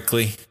working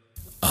correctly.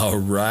 All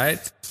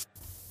right.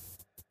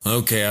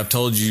 Okay, I've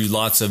told you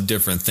lots of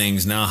different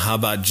things. Now, how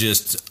about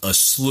just a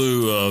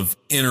slew of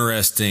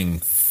interesting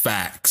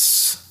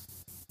facts?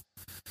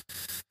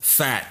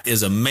 Fat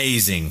is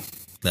amazing.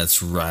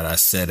 That's right, I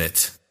said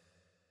it.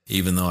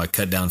 Even though I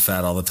cut down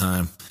fat all the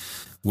time.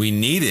 We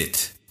need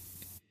it.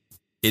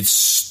 It's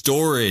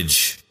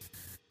storage.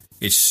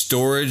 It's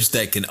storage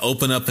that can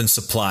open up and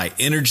supply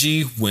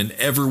energy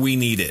whenever we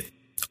need it.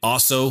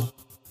 Also,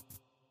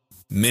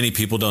 many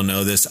people don't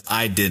know this.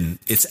 I didn't.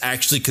 It's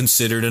actually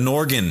considered an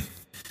organ.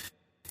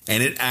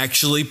 And it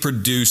actually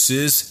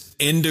produces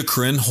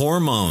endocrine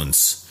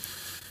hormones.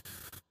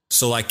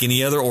 So like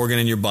any other organ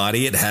in your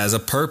body, it has a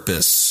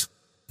purpose.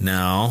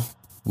 Now,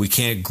 we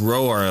can't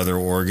grow our other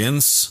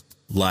organs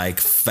like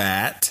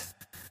fat.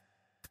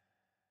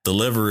 The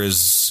liver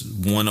is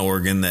one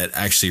organ that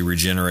actually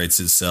regenerates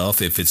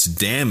itself if it's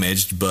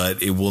damaged,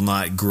 but it will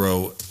not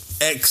grow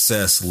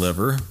excess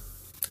liver.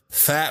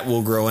 Fat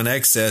will grow in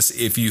excess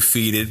if you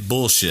feed it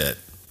bullshit.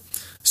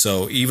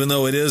 So even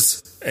though it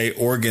is an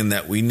organ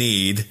that we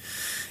need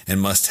and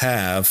must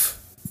have,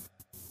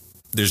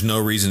 there's no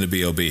reason to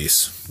be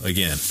obese.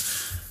 Again,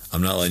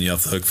 I'm not letting you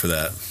off the hook for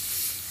that.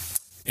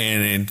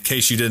 And in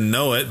case you didn't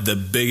know it, the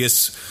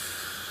biggest,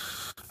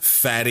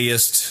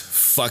 fattiest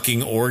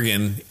fucking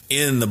organ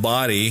in the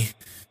body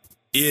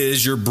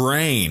is your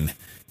brain.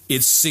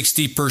 It's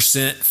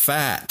 60%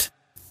 fat.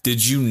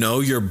 Did you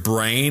know your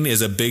brain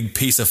is a big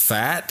piece of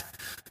fat?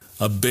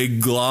 A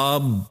big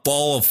glob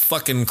ball of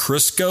fucking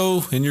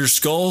Crisco in your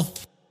skull?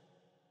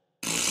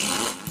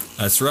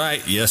 That's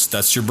right. Yes,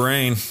 that's your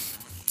brain.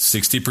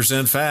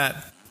 60%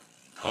 fat.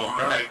 All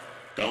right.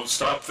 Don't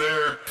stop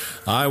there.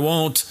 I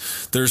won't.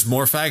 There's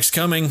more facts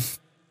coming.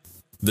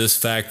 This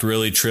fact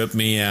really tripped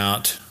me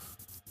out.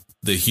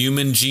 The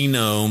human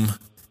genome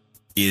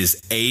is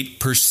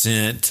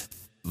 8%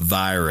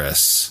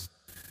 virus.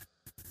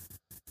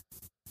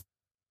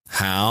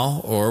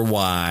 How or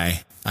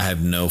why? I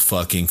have no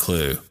fucking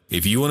clue.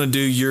 If you want to do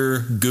your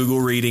Google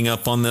reading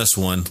up on this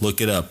one,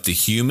 look it up. The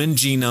human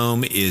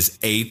genome is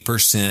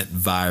 8%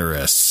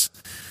 virus.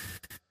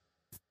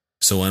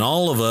 So in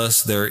all of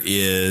us, there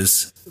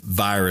is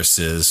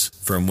viruses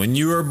from when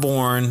you are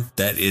born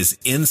that is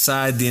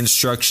inside the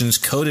instructions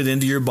coded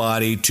into your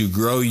body to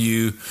grow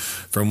you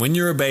from when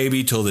you're a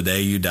baby till the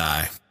day you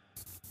die.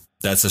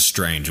 That's a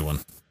strange one.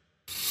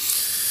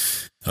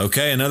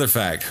 Okay, another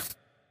fact.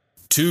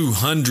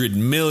 200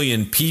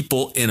 million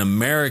people in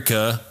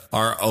America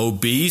are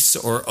obese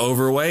or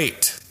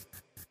overweight.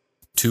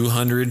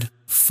 200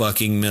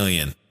 fucking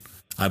million.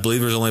 I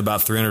believe there's only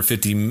about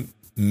 350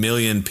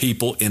 million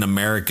people in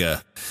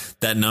America.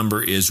 That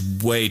number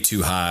is way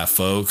too high,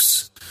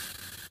 folks.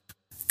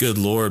 Good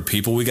Lord,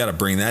 people, we got to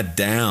bring that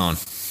down.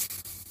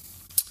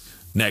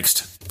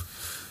 Next.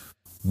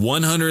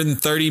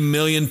 130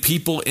 million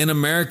people in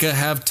America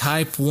have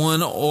type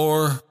 1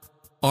 or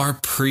are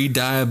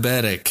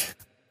pre-diabetic.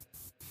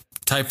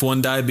 Type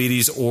 1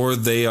 diabetes or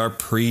they are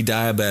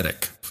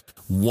pre-diabetic.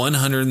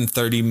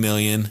 130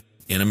 million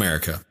in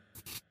America.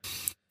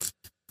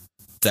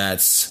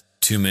 That's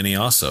too many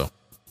also.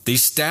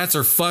 These stats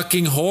are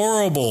fucking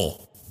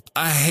horrible.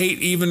 I hate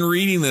even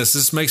reading this.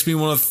 This makes me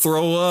want to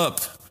throw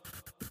up.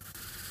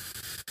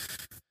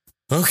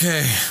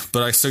 Okay,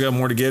 but I still got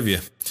more to give you.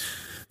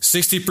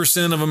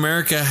 60% of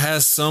America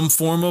has some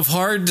form of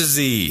heart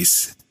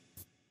disease.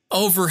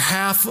 Over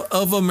half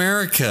of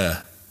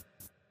America.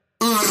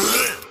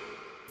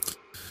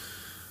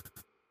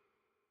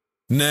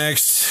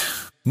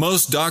 Next,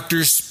 most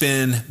doctors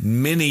spend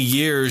many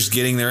years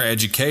getting their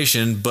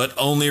education, but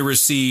only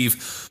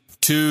receive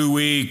 2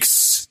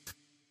 weeks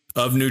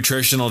of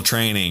nutritional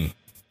training.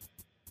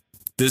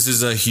 This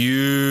is a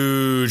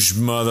huge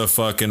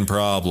motherfucking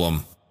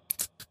problem.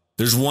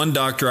 There's one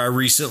doctor I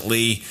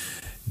recently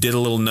did a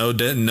little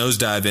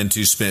nosedive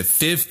into, spent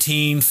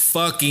 15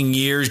 fucking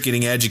years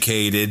getting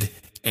educated,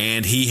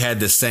 and he had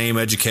the same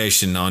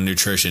education on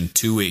nutrition,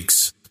 2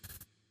 weeks.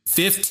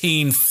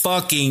 15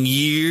 fucking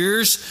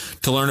years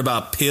to learn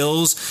about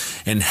pills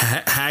and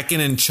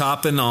hacking and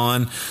chopping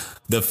on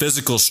the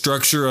physical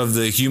structure of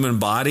the human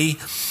body.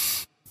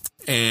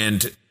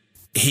 And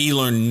he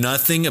learned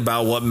nothing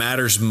about what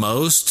matters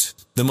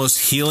most, the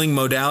most healing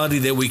modality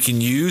that we can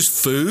use,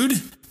 food.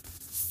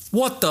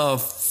 What the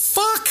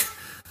fuck?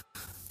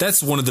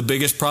 That's one of the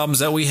biggest problems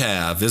that we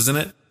have, isn't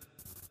it?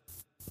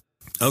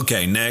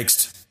 Okay,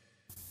 next.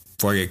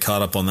 Before I get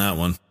caught up on that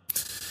one.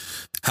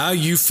 How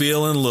you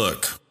feel and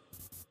look.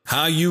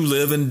 How you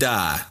live and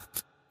die.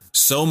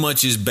 So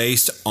much is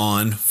based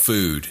on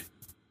food.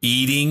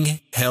 Eating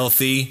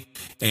healthy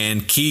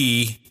and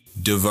key,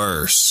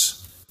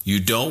 diverse. You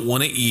don't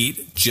want to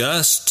eat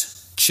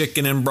just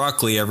chicken and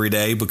broccoli every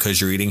day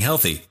because you're eating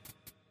healthy.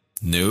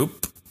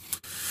 Nope.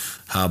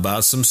 How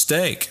about some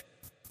steak?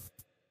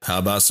 How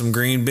about some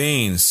green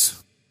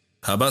beans?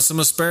 How about some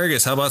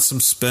asparagus? How about some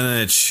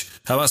spinach?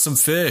 How about some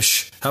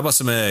fish? How about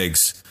some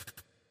eggs?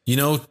 You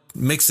know,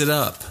 mix it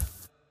up.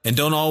 And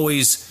don't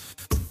always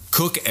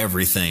cook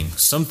everything.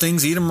 Some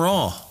things, eat them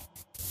raw.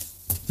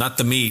 Not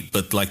the meat,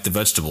 but like the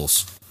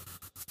vegetables.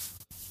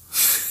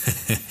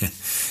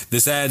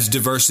 This adds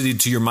diversity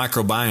to your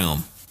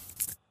microbiome.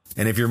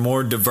 And if you're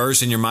more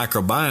diverse in your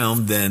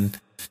microbiome, then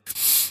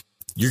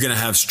you're going to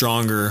have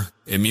stronger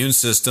immune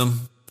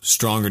system,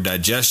 stronger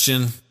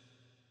digestion,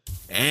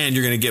 and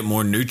you're going to get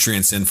more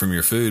nutrients in from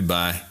your food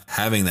by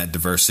having that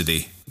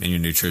diversity in your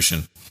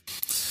nutrition.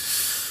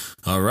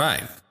 All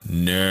right.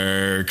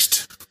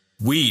 Next.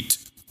 Wheat,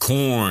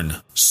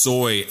 corn,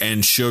 soy,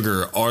 and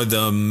sugar are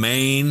the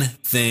main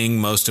thing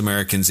most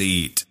Americans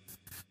eat.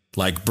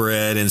 Like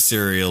bread and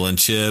cereal and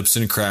chips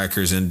and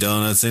crackers and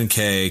donuts and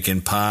cake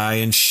and pie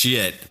and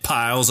shit.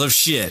 Piles of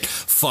shit.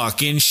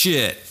 Fucking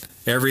shit.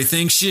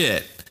 Everything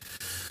shit.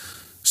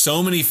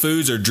 So many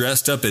foods are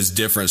dressed up as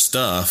different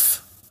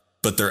stuff,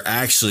 but they're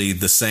actually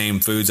the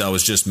same foods I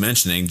was just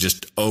mentioning,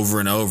 just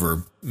over and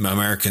over.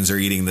 Americans are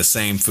eating the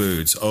same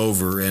foods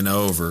over and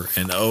over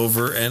and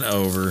over and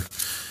over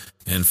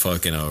and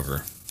fucking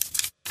over.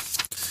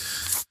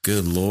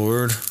 Good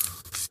Lord.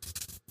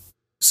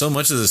 So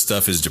much of this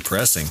stuff is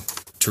depressing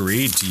to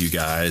read to you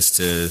guys,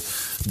 to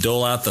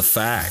dole out the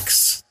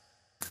facts.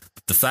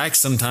 The facts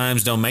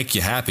sometimes don't make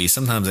you happy.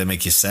 Sometimes they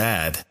make you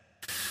sad.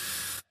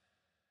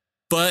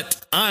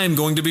 But I'm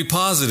going to be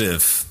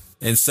positive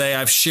and say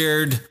I've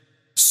shared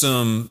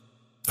some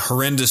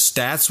horrendous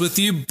stats with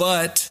you,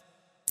 but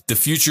the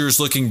future is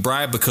looking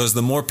bright because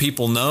the more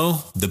people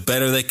know, the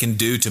better they can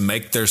do to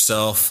make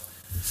themselves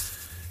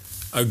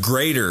a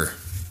greater,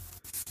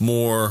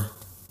 more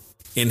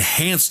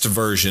enhanced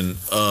version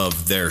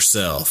of their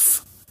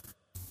self.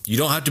 You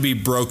don't have to be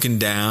broken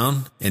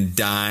down and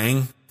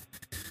dying.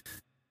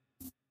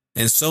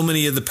 And so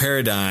many of the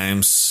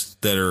paradigms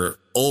that are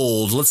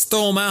old, let's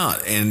throw them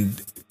out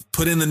and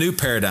put in the new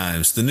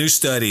paradigms, the new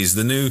studies,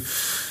 the new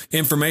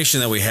information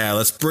that we have.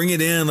 Let's bring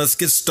it in. Let's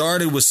get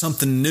started with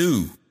something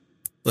new.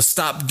 Let's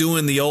stop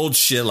doing the old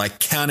shit like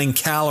counting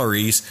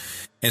calories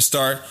and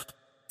start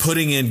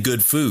putting in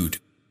good food.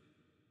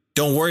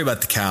 Don't worry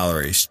about the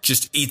calories.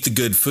 Just eat the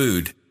good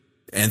food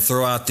and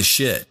throw out the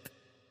shit.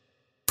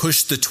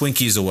 Push the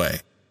Twinkies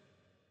away.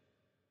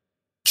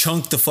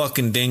 Chunk the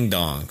fucking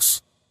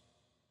ding-dongs.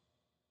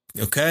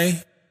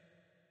 Okay?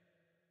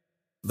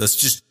 Let's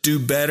just do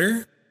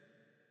better,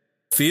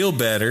 feel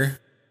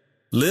better,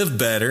 live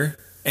better,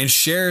 and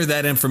share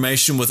that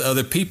information with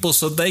other people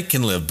so they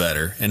can live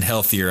better and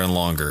healthier and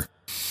longer.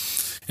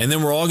 And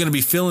then we're all going to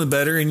be feeling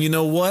better. And you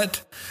know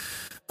what?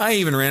 I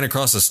even ran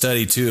across a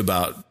study, too,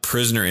 about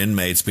prisoner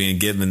inmates being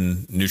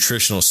given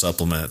nutritional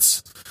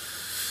supplements.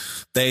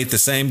 They ate the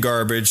same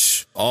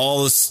garbage,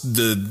 all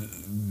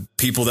the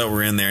people that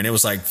were in there. And it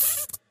was like,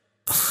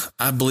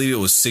 I believe it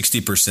was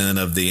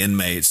 60% of the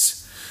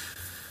inmates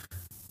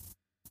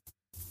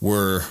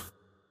were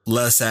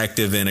less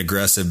active in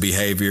aggressive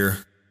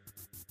behavior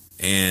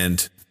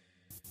and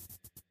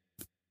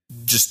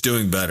just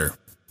doing better.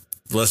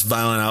 Less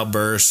violent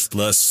outbursts,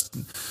 less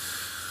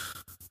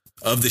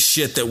of the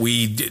shit that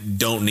we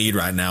don't need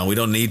right now. We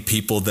don't need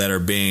people that are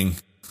being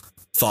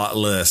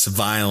thoughtless,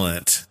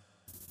 violent,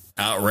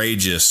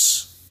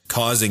 outrageous,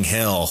 causing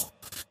hell.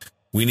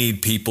 We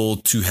need people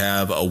to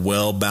have a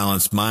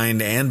well-balanced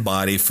mind and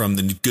body from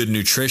the good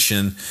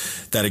nutrition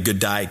that a good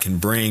diet can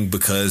bring,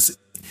 because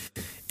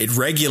it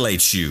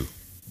regulates you.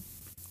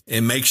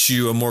 It makes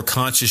you a more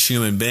conscious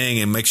human being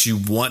and makes you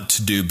want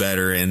to do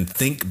better and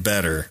think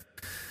better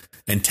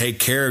and take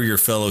care of your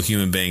fellow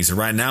human beings. And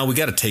right now, we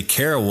got to take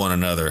care of one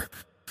another.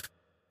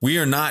 We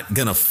are not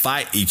going to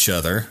fight each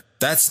other.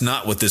 That's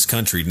not what this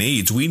country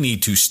needs. We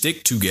need to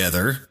stick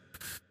together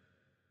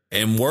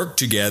and work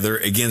together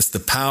against the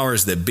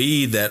powers that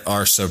be that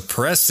are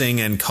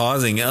suppressing and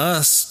causing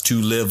us to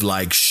live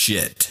like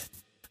shit.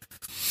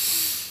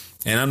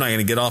 And I'm not going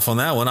to get off on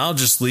that one. I'll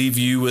just leave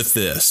you with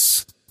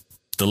this.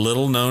 The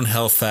little known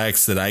health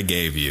facts that I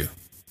gave you.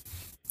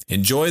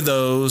 Enjoy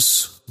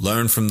those,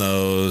 learn from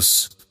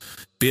those,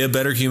 be a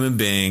better human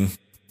being,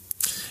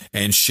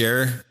 and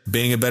share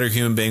being a better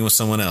human being with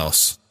someone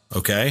else.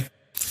 Okay?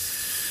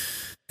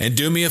 And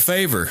do me a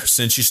favor,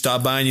 since you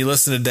stopped by and you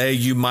listen today,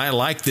 you might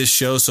like this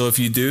show. So if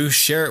you do,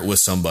 share it with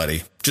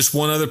somebody. Just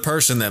one other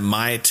person that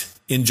might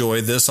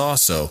enjoy this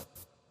also.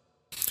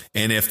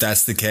 And if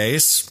that's the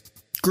case,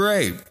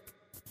 great.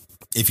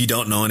 If you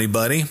don't know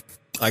anybody,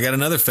 I got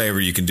another favor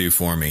you can do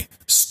for me.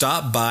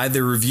 Stop by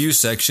the review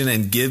section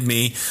and give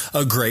me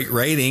a great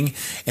rating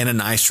and a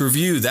nice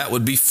review. That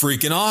would be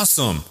freaking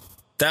awesome.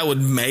 That would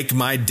make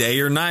my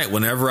day or night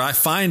whenever I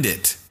find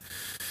it.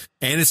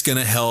 And it's going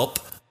to help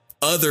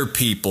other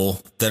people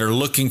that are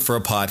looking for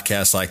a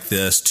podcast like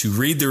this to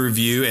read the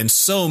review. And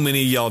so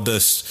many of y'all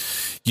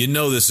just, you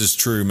know, this is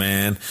true,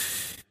 man.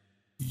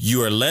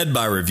 You are led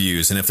by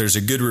reviews. And if there's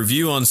a good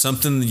review on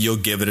something, you'll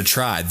give it a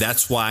try.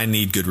 That's why I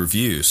need good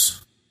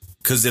reviews.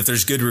 Because if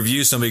there's good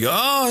reviews, somebody go,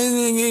 oh,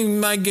 I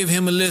might give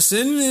him a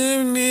listen.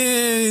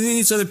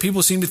 These other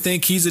people seem to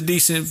think he's a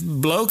decent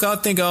bloke. I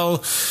think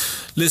I'll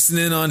listen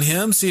in on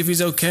him, see if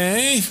he's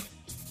okay.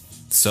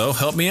 So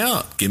help me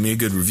out. Give me a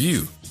good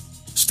review.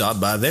 Stop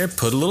by there,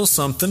 put a little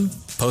something,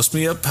 post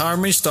me up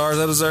however many stars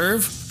I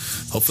deserve,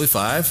 hopefully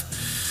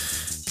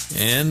 5.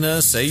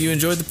 and say you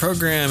enjoyed the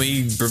program.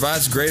 He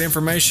provides great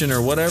information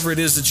or whatever it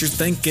is that you're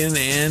thinking,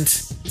 and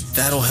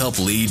that'll help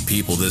lead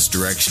people this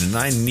direction. And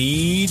I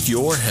need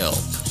your help.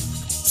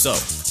 So,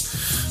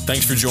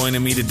 thanks for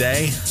joining me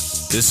today.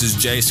 This is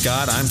Jay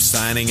Scott. I'm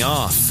signing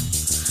off,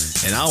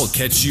 and I will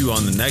catch you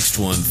on the next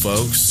one,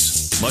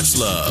 folks. Much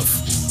love.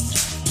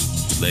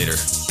 Later.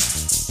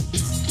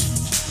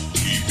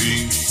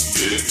 Keeping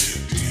it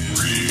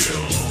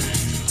real.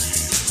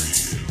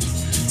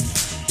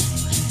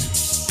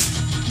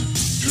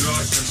 Do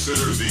not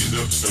consider these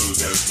episodes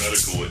as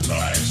medical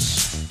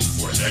advice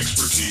or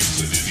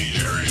expertise in any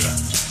area.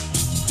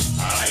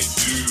 I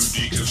do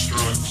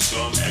deconstruct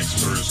some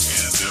experts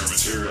and their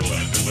material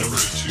and deliver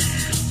it to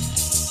you.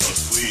 But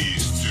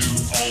please do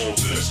all of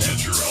this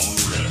at your own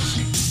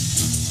risk.